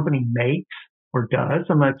what the company makes or does.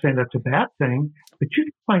 I'm not saying that's a bad thing, but you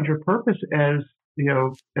can find your purpose as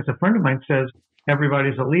a friend of mine says,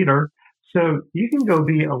 everybody's a leader. So you can go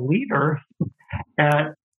be a leader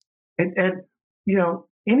at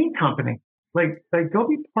any company. Like go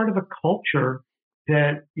be part of a culture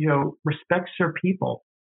that, respects their people,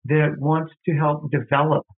 that wants to help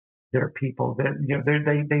develop their people, that,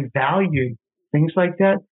 they value things like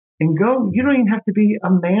that. And go, you don't even have to be a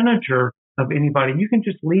manager of anybody. You can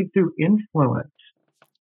just lead through influence,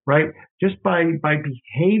 right? Just by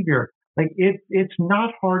behavior. Like it's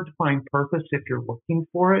not hard to find purpose if you're looking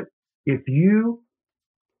for it. If you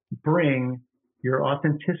bring your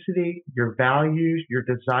authenticity, your values, your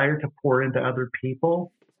desire to pour into other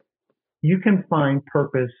people, you can find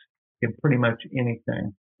purpose in pretty much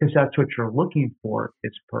anything because that's what you're looking for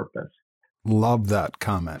is purpose. Love that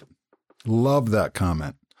comment.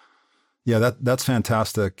 Yeah, that's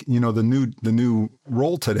fantastic. The new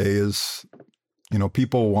role today is,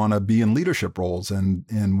 people want to be in leadership roles,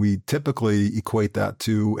 and we typically equate that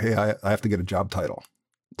to, hey, I have to get a job title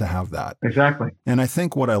to have that. Exactly. And I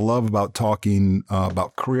think what I love about talking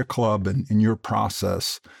about Career Club and your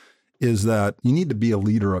process is that you need to be a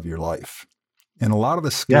leader of your life. And a lot of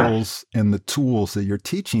the skills and the tools that you're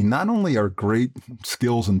teaching not only are great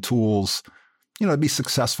skills and tools, to be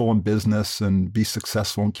successful in business and be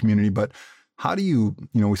successful in community, but how do you,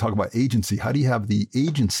 we talk about agency, how do you have the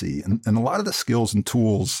agency? And a lot of the skills and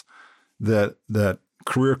tools that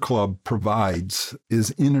Career Club provides is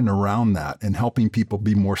in and around that and helping people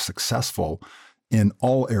be more successful in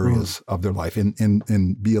all areas of their life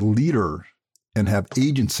and be a leader and have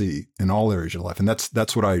agency in all areas of your life. And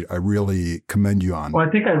that's what I really commend you on. Well, I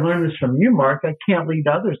think I learned this from you, Mark. I can't lead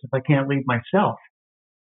others if I can't lead myself,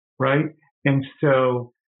 right? And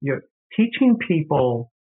so, teaching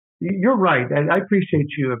people, you're right. I appreciate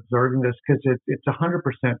you observing this because it's 100%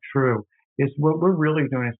 true, is what we're really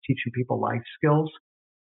doing is teaching people life skills.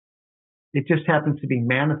 It just happens to be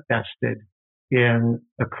manifested in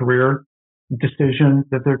a career decision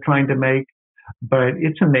that they're trying to make. But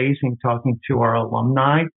it's amazing talking to our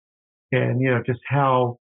alumni and, just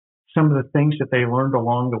how some of the things that they learned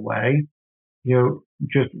along the way,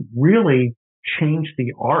 just really changed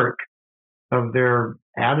the arc of their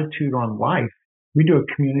attitude on life. We do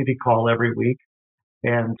a community call every week,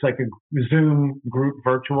 and it's like a Zoom group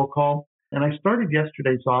virtual call. And I started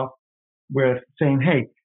yesterday's off with saying, hey,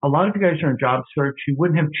 a lot of you guys are in job search. You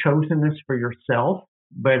wouldn't have chosen this for yourself,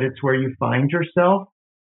 but it's where you find yourself.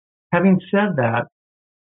 Having said that,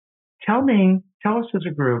 tell us as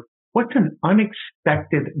a group, what's an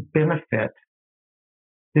unexpected benefit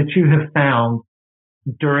that you have found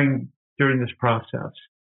during this process?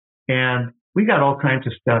 And we got all kinds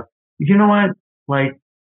of stuff. You know what? Like,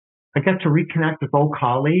 I got to reconnect with old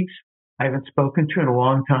colleagues I haven't spoken to in a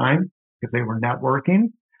long time because they were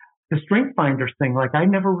networking. The Strength Finders thing, like I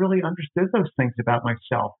never really understood those things about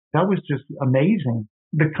myself. That was just amazing.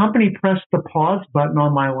 The company pressed the pause button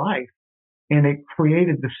on my life and it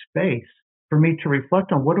created the space for me to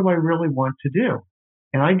reflect on what do I really want to do?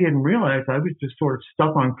 And I didn't realize I was just sort of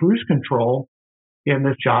stuck on cruise control in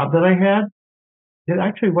this job that I had. It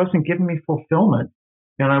actually wasn't giving me fulfillment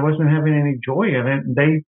and I wasn't having any joy in it.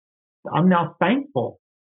 And I'm now thankful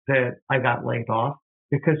that I got laid off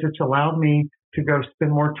because it's allowed me to go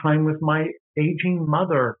spend more time with my aging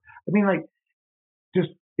mother. I mean, like, just,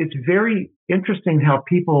 it's very interesting how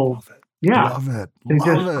people, they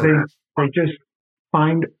just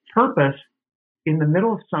find purpose in the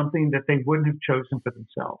middle of something that they wouldn't have chosen for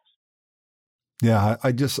themselves. Yeah,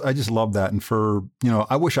 I just love that. And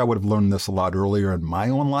I wish I would have learned this a lot earlier in my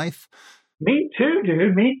own life. Me too,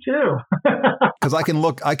 dude. Me too. Because I can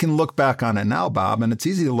look back on it now, Bob, and it's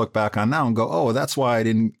easy to look back on now and go, oh, that's why I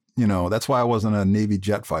didn't, that's why I wasn't a Navy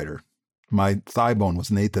jet fighter. My thigh bone was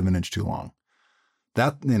 1/8 of an inch too long.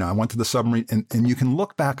 That, I went to the submarine and you can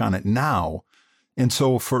look back on it now. And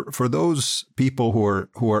so for those people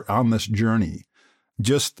who are on this journey,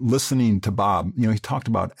 just listening to Bob, he talked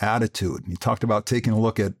about attitude. He talked about taking a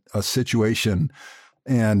look at a situation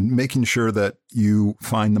and making sure that you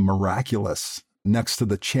find the miraculous next to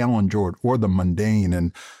the challenge or the mundane.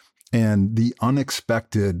 And and the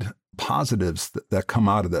unexpected positives that come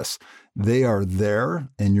out of this. They are there,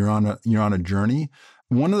 and you're on a journey.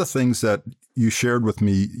 One of the things that you shared with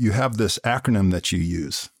me, you have this acronym that you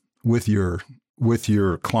use with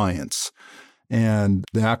your clients, and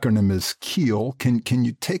the acronym is KEEL. Can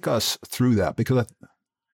you take us through that? Because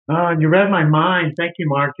you read my mind. Thank you,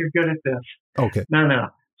 Mark. You're good at this. Okay. No.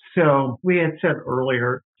 So we had said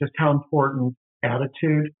earlier just how important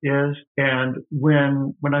attitude is, and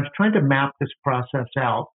when I was trying to map this process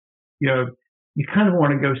out, you kind of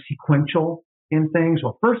want to go sequential in things.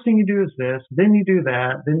 Well, first thing you do is this, then you do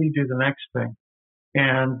that, then you do the next thing.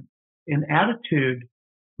 And in attitude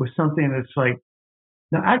was something that's like,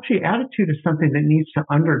 now actually attitude is something that needs to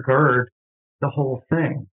undergird the whole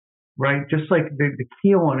thing, right? Just like the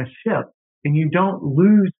keel on a ship, and you don't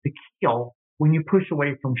lose the keel when you push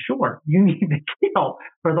away from shore. You need the keel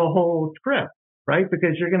for the whole trip, right?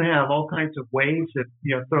 Because you're going to have all kinds of waves that,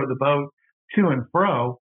 throw the boat to and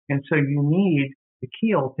fro. And so you need the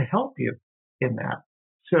keel to help you in that.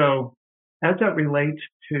 So as that relates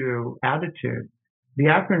to attitude, the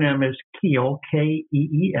acronym is KEEL,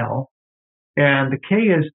 KEEL. And the K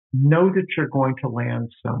is know that you're going to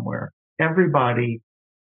land somewhere. Everybody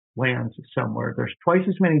lands somewhere. There's twice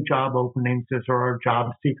as many job openings as there are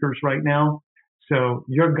job seekers right now. So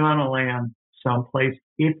you're going to land someplace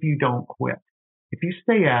if you don't quit. If you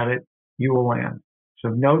stay at it, you will land. So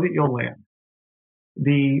know that you'll land.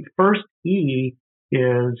 The first E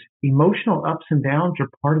is emotional ups and downs are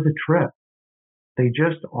part of the trip. They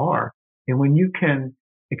just are. And when you can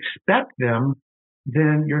expect them,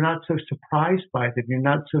 then you're not so surprised by them. You're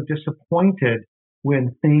not so disappointed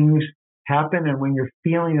when things happen and when you're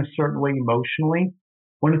feeling a certain way emotionally.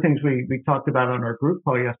 One of the things we talked about on our group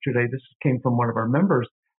call yesterday, this came from one of our members.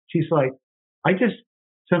 She's like, I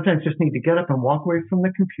sometimes just need to get up and walk away from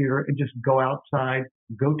the computer and just go outside,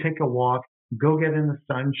 go take a walk, go get in the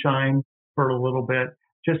sunshine for a little bit,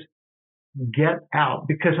 just get out,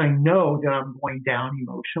 because I know that I'm going down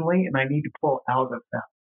emotionally and I need to pull out of that.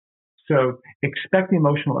 So expect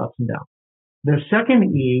emotional ups and downs. The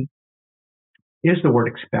second E is the word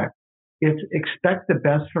expect. It's expect the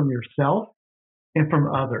best from yourself and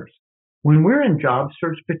from others. When we're in job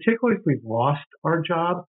search, particularly if we've lost our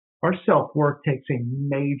job, our self-worth takes a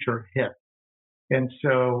major hit. And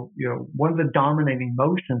so, one of the dominating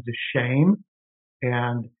emotions is shame.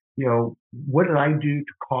 And, what did I do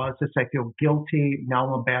to cause this? I feel guilty. Now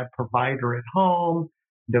I'm a bad provider at home.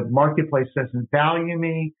 The marketplace doesn't value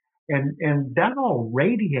me. And that all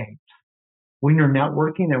radiates when you're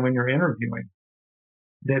networking and when you're interviewing.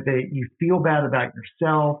 That you feel bad about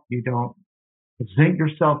yourself. You don't present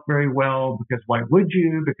yourself very well, because why would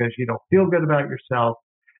you? Because you don't feel good about yourself.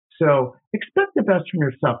 So expect the best from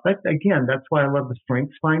yourself. That's why I love the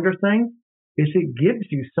Strengths Finder thing, is it gives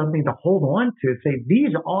you something to hold on to. Say,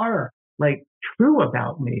 these are like true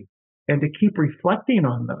about me, and to keep reflecting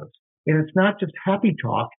on those. And it's not just happy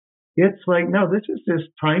talk. It's like, no, this is this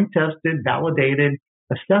time-tested, validated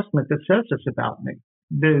assessment that says this about me.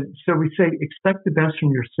 So we say, expect the best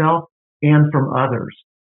from yourself and from others.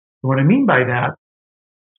 And what I mean by that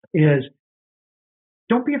is,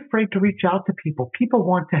 don't be afraid to reach out to people. People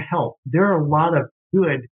want to help. There are a lot of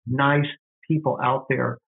good, nice people out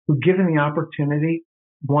there who, given the opportunity,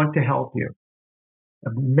 want to help you. A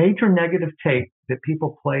major negative take that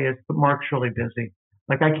people play is, but Mark's really busy.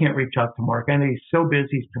 Like, I can't reach out to Mark. I know he's so busy.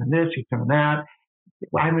 He's doing this, he's doing that.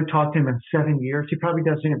 I haven't talked to him in 7 years. He probably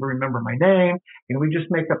doesn't even remember my name. And we just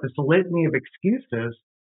make up this litany of excuses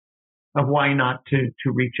of why not to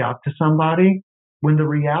reach out to somebody, when the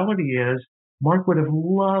reality is, Mark would have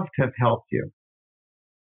loved to have helped you,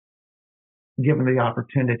 given the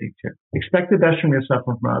opportunity to. Expect the best from yourself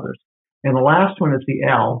and from others. And the last one is the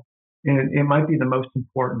L, and it might be the most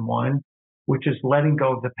important one, which is letting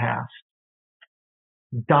go of the past.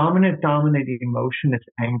 Dominating emotion is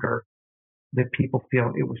anger that people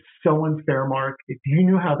feel. It was so unfair, Mark. If you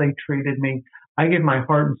knew how they treated me, I gave my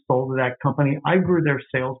heart and soul to that company. I grew their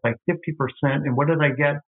sales by 50%. And what did I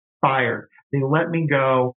get? Fired. They let me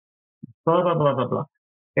go, blah, blah, blah, blah, blah.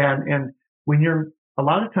 And when a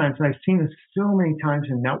lot of times, and I've seen this so many times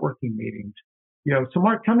in networking meetings, so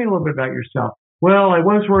Mark, tell me a little bit about yourself. Well, I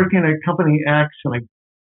was working at company X, and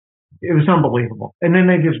it was unbelievable. And then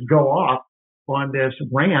they just go off on this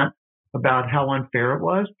rant about how unfair it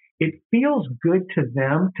was. It feels good to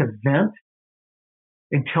them to vent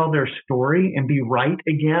and tell their story and be right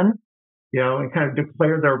again, and kind of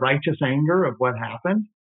declare their righteous anger of what happened.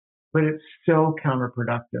 But it's so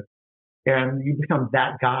counterproductive. And you become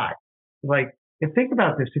that guy. And think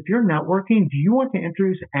about this. If you're networking, do you want to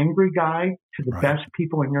introduce angry guy to the best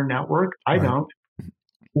people in your network? I don't.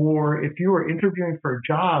 Or if you were interviewing for a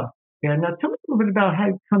job, and now tell me a little bit about how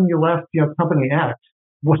come you left, company X.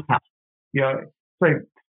 Wow. It's like,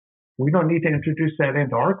 we don't need to introduce that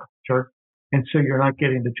into our culture. And so you're not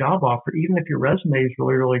getting the job offer, even if your resume is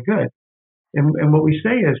really, really good. And what we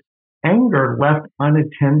say is anger left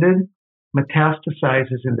unattended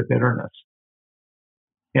metastasizes into bitterness.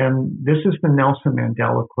 And this is the Nelson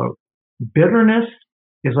Mandela quote. Bitterness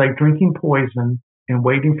is like drinking poison and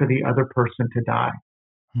waiting for the other person to die.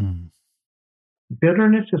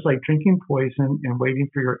 Bitterness is like drinking poison and waiting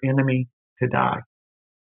for your enemy to die.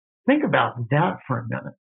 Think about that for a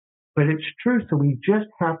minute. But it's true. So we just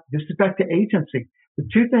have, this is back to agency. The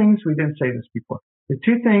two things, we didn't say this before, the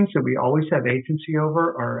two things that we always have agency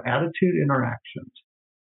over are our attitude and our actions.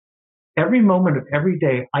 Every moment of every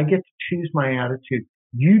day, I get to choose my attitude.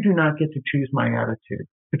 You do not get to choose my attitude.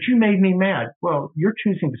 But you made me mad. Well, you're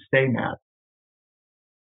choosing to stay mad.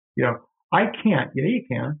 I can't. Yeah, you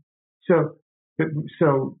can. So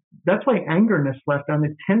that's why angerness left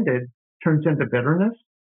unattended turns into bitterness.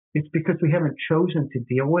 It's because we haven't chosen to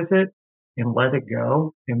deal with it and let it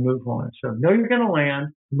go and move on. So know you're going to land.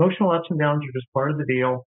 Emotional ups and downs are just part of the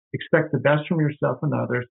deal. Expect the best from yourself and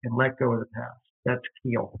others and let go of the past. That's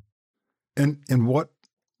KEEL. And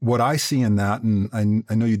what I see in that, and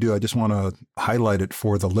I know you do, I just want to highlight it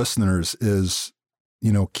for the listeners, is,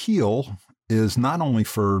 KEEL is not only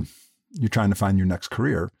for you're trying to find your next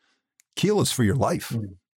career. KEEL is for your life.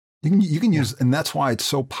 You can use, and that's why it's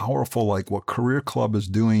so powerful, like what Career Club is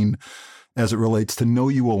doing as it relates to know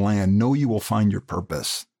you will land, know you will find your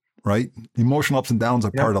purpose, right? Emotional ups and downs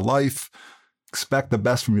are part of life. Expect the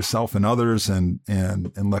best from yourself and others, and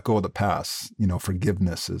let go of the past.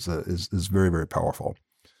 Forgiveness is very, very powerful.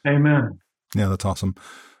 Amen. Yeah, that's awesome.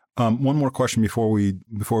 One more question before we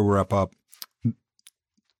wrap up.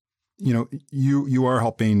 You are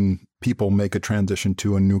helping people make a transition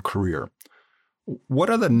to a new career. What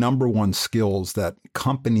are the number one skills that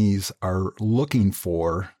companies are looking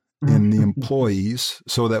for in the employees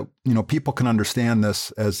so that, people can understand this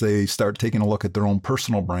as they start taking a look at their own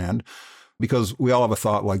personal brand? Because we all have a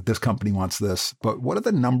thought like this company wants this, but what are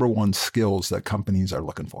the number one skills that companies are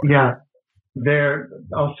looking for? Yeah,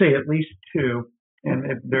 I'll say at least two,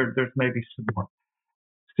 and there's maybe some more.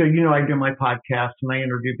 So, I do my podcast and I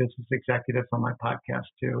interview business executives on my podcast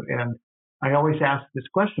too. And I always ask this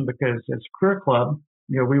question because as Career Club,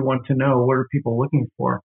 we want to know, what are people looking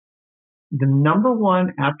for? The number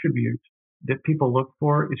one attribute that people look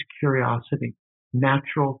for is curiosity,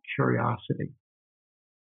 natural curiosity.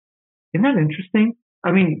 Isn't that interesting?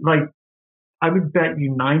 I mean, I would bet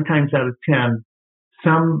you 9 times out of 10,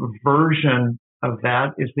 some version of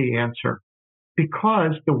that is the answer.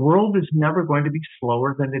 Because the world is never going to be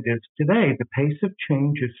slower than it is today. The pace of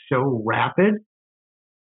change is so rapid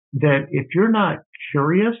that if you're not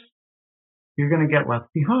curious, you're going to get left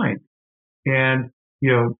behind. And,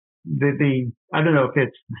 I don't know if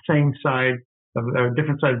it's the same side of a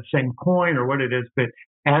different side of the same coin or what it is, but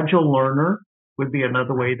agile learner would be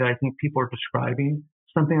another way that I think people are describing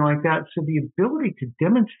something like that. So the ability to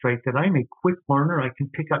demonstrate that I'm a quick learner, I can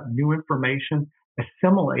pick up new information,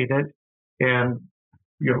 assimilate it, and,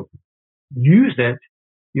 use it,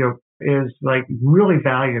 is really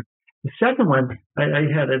valued. The second one, I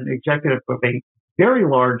had an executive of a very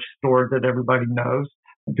large store that everybody knows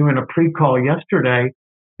doing a pre-call yesterday.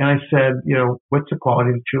 And I said, what's the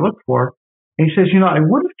quality that you look for? And he says, I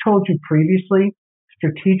would have told you previously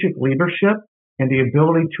strategic leadership and the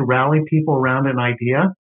ability to rally people around an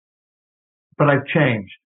idea, but I've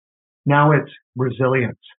changed. Now it's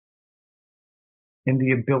resilience and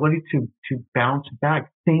the ability to bounce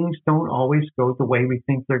back. Things don't always go the way we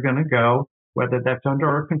think they're going to go, whether that's under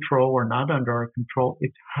our control or not under our control.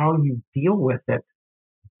 It's how you deal with it.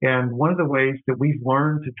 And one of the ways that we've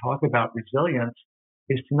learned to talk about resilience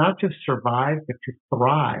is to not just survive, but to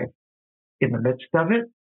thrive in the midst of it.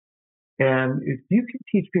 And if you can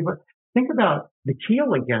teach people, think about the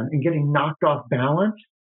KEEL again and getting knocked off balance,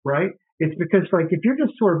 right? It's because if you're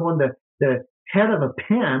just sort of on the head of a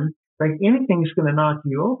pin, anything's going to knock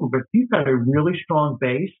you over. But if you've got a really strong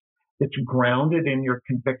base that's grounded in your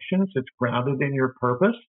convictions, it's grounded in your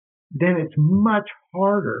purpose, then it's much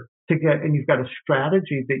harder to get, and you've got a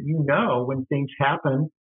strategy that when things happen,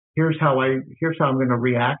 here's how I'm going to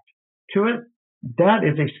react to it. That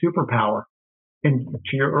is a superpower. And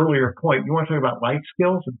to your earlier point, you want to talk about life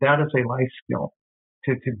skills? That is a life skill.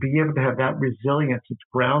 To be able to have that resilience, it's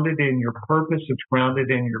grounded in your purpose, it's grounded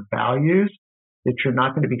in your values, that you're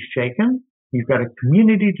not going to be shaken. You've got a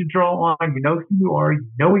community to draw on. You know who you are. You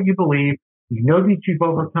know what you believe. You know that you've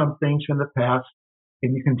overcome things in the past,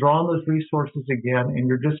 and you can draw on those resources again, and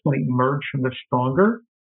you're just going to emerge from this stronger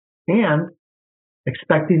and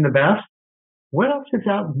expecting the best. What else is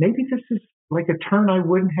out? Maybe this is like a turn I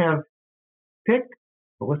wouldn't have picked,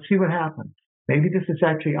 but let's see what happens. Maybe this is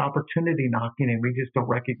actually opportunity knocking and we just don't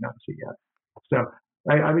recognize it yet. So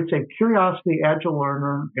I would say curiosity, agile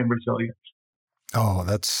learner, and resilience. Oh,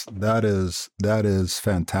 that is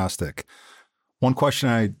fantastic. One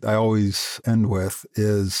question I always end with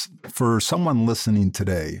is, for someone listening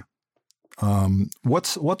today,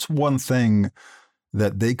 what's one thing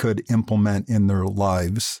that they could implement in their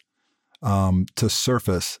lives to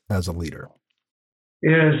surface as a leader?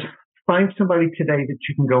 Is find somebody today that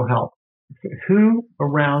you can go help. Who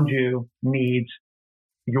around you needs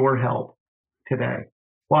your help today?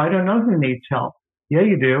 Well, I don't know who needs help. Yeah,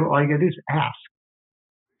 you do. All you got to do is ask.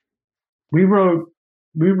 We wrote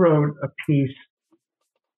a piece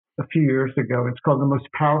a few years ago. It's called The Most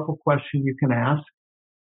Powerful Question You Can Ask.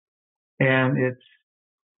 And it's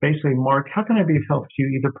basically, Mark, how can I be of help to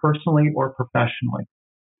you, either personally or professionally?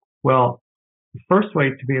 Well, the first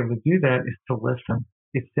way to be able to do that is to listen.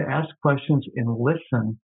 It's to ask questions and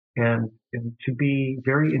listen, and to be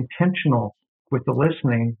very intentional with the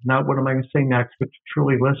listening, not what am I going to say next, but to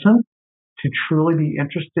truly listen, to truly be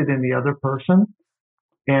interested in the other person.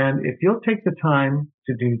 And if you'll take the time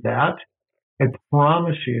to do that, I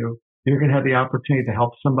promise you, you're going to have the opportunity to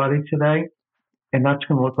help somebody today. And that's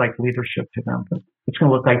going to look like leadership to them. It's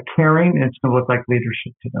going to look like caring, and it's going to look like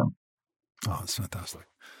leadership to them. Oh, that's fantastic.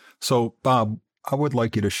 So, Bob, I would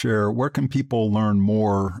like you to share, where can people learn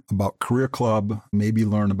more about Career Club, maybe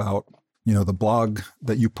learn about, the blog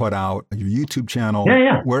that you put out, your YouTube channel?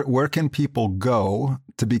 Yeah. Where can people go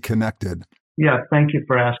to be connected? Yeah, thank you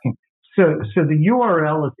for asking. So the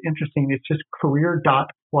URL is interesting. It's just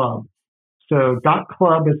career.club. So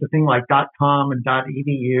 .club is a thing like .com and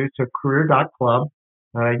 .edu. So career.club.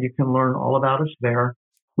 You can learn all about us there.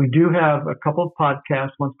 We do have a couple of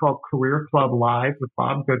podcasts. One's called Career Club Live with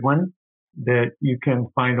Bob Goodwin that you can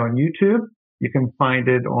find on YouTube. You can find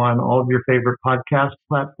it on all of your favorite podcast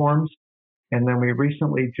platforms. And then we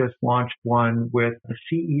recently just launched one with the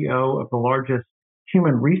CEO of the largest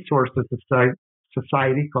human resources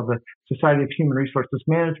society called the Society of Human Resources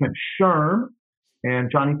Management, SHRM.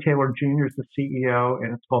 And Johnny Taylor Jr. is the CEO,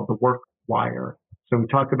 and it's called The Work Wire. So we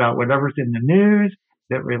talk about whatever's in the news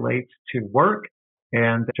that relates to work.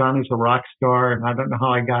 And Johnny's a rock star, and I don't know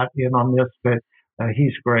how I got in on this, but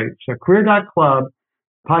he's great. So career.club,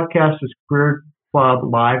 podcast is Career Club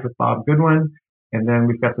Live with Bob Goodwin. And then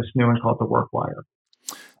we've got this new one called The Work Wire.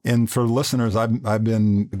 And for listeners, I've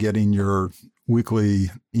been getting your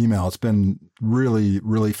weekly email. It's been really,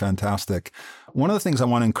 really fantastic. One of the things I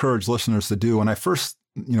want to encourage listeners to do, when I first,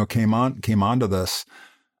 came onto this,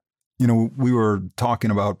 we were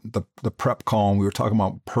talking about the prep call, and we were talking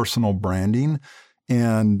about personal branding.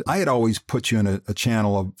 And I had always put you in a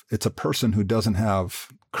channel of, it's a person who doesn't have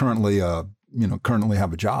currently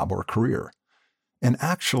have a job or a career. And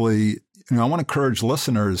actually, I want to encourage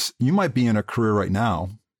listeners, you might be in a career right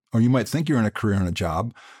now, or you might think you're in a career and a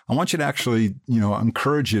job. I want you to actually,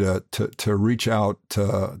 encourage you to reach out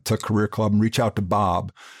to Career Club and reach out to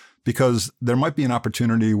Bob, because there might be an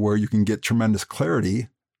opportunity where you can get tremendous clarity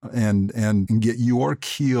and get your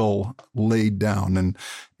KEEL laid down.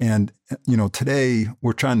 And today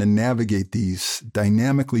we're trying to navigate these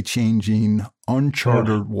dynamically changing,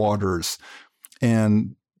 uncharted waters.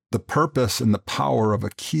 And the purpose and the power of a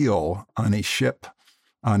KEEL on a ship,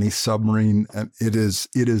 on a submarine, it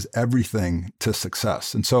is everything to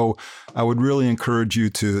success. And so I would really encourage you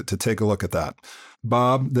to take a look at that.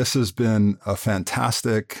 Bob, this has been a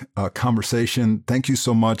fantastic conversation. Thank you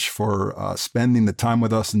so much for spending the time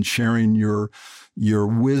with us and sharing your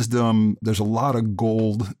wisdom. There's a lot of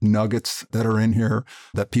gold nuggets that are in here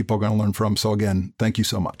that people are going to learn from. So again, thank you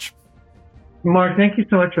so much. Mark, thank you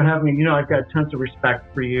so much for having me. I've got tons of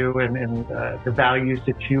respect for you and the values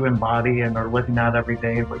that you embody and are living out every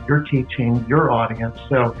day, what you're teaching your audience.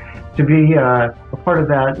 So to be a part of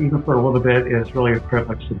that, even for a little bit, is really a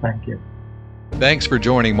privilege. So thank you. Thanks for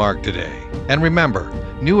joining Mark today. And remember,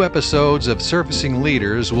 new episodes of Surfacing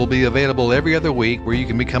Leaders will be available every other week, where you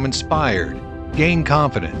can become inspired, gain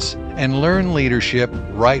confidence, and learn leadership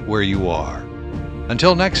right where you are.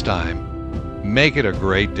 Until next time, make it a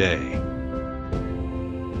great day.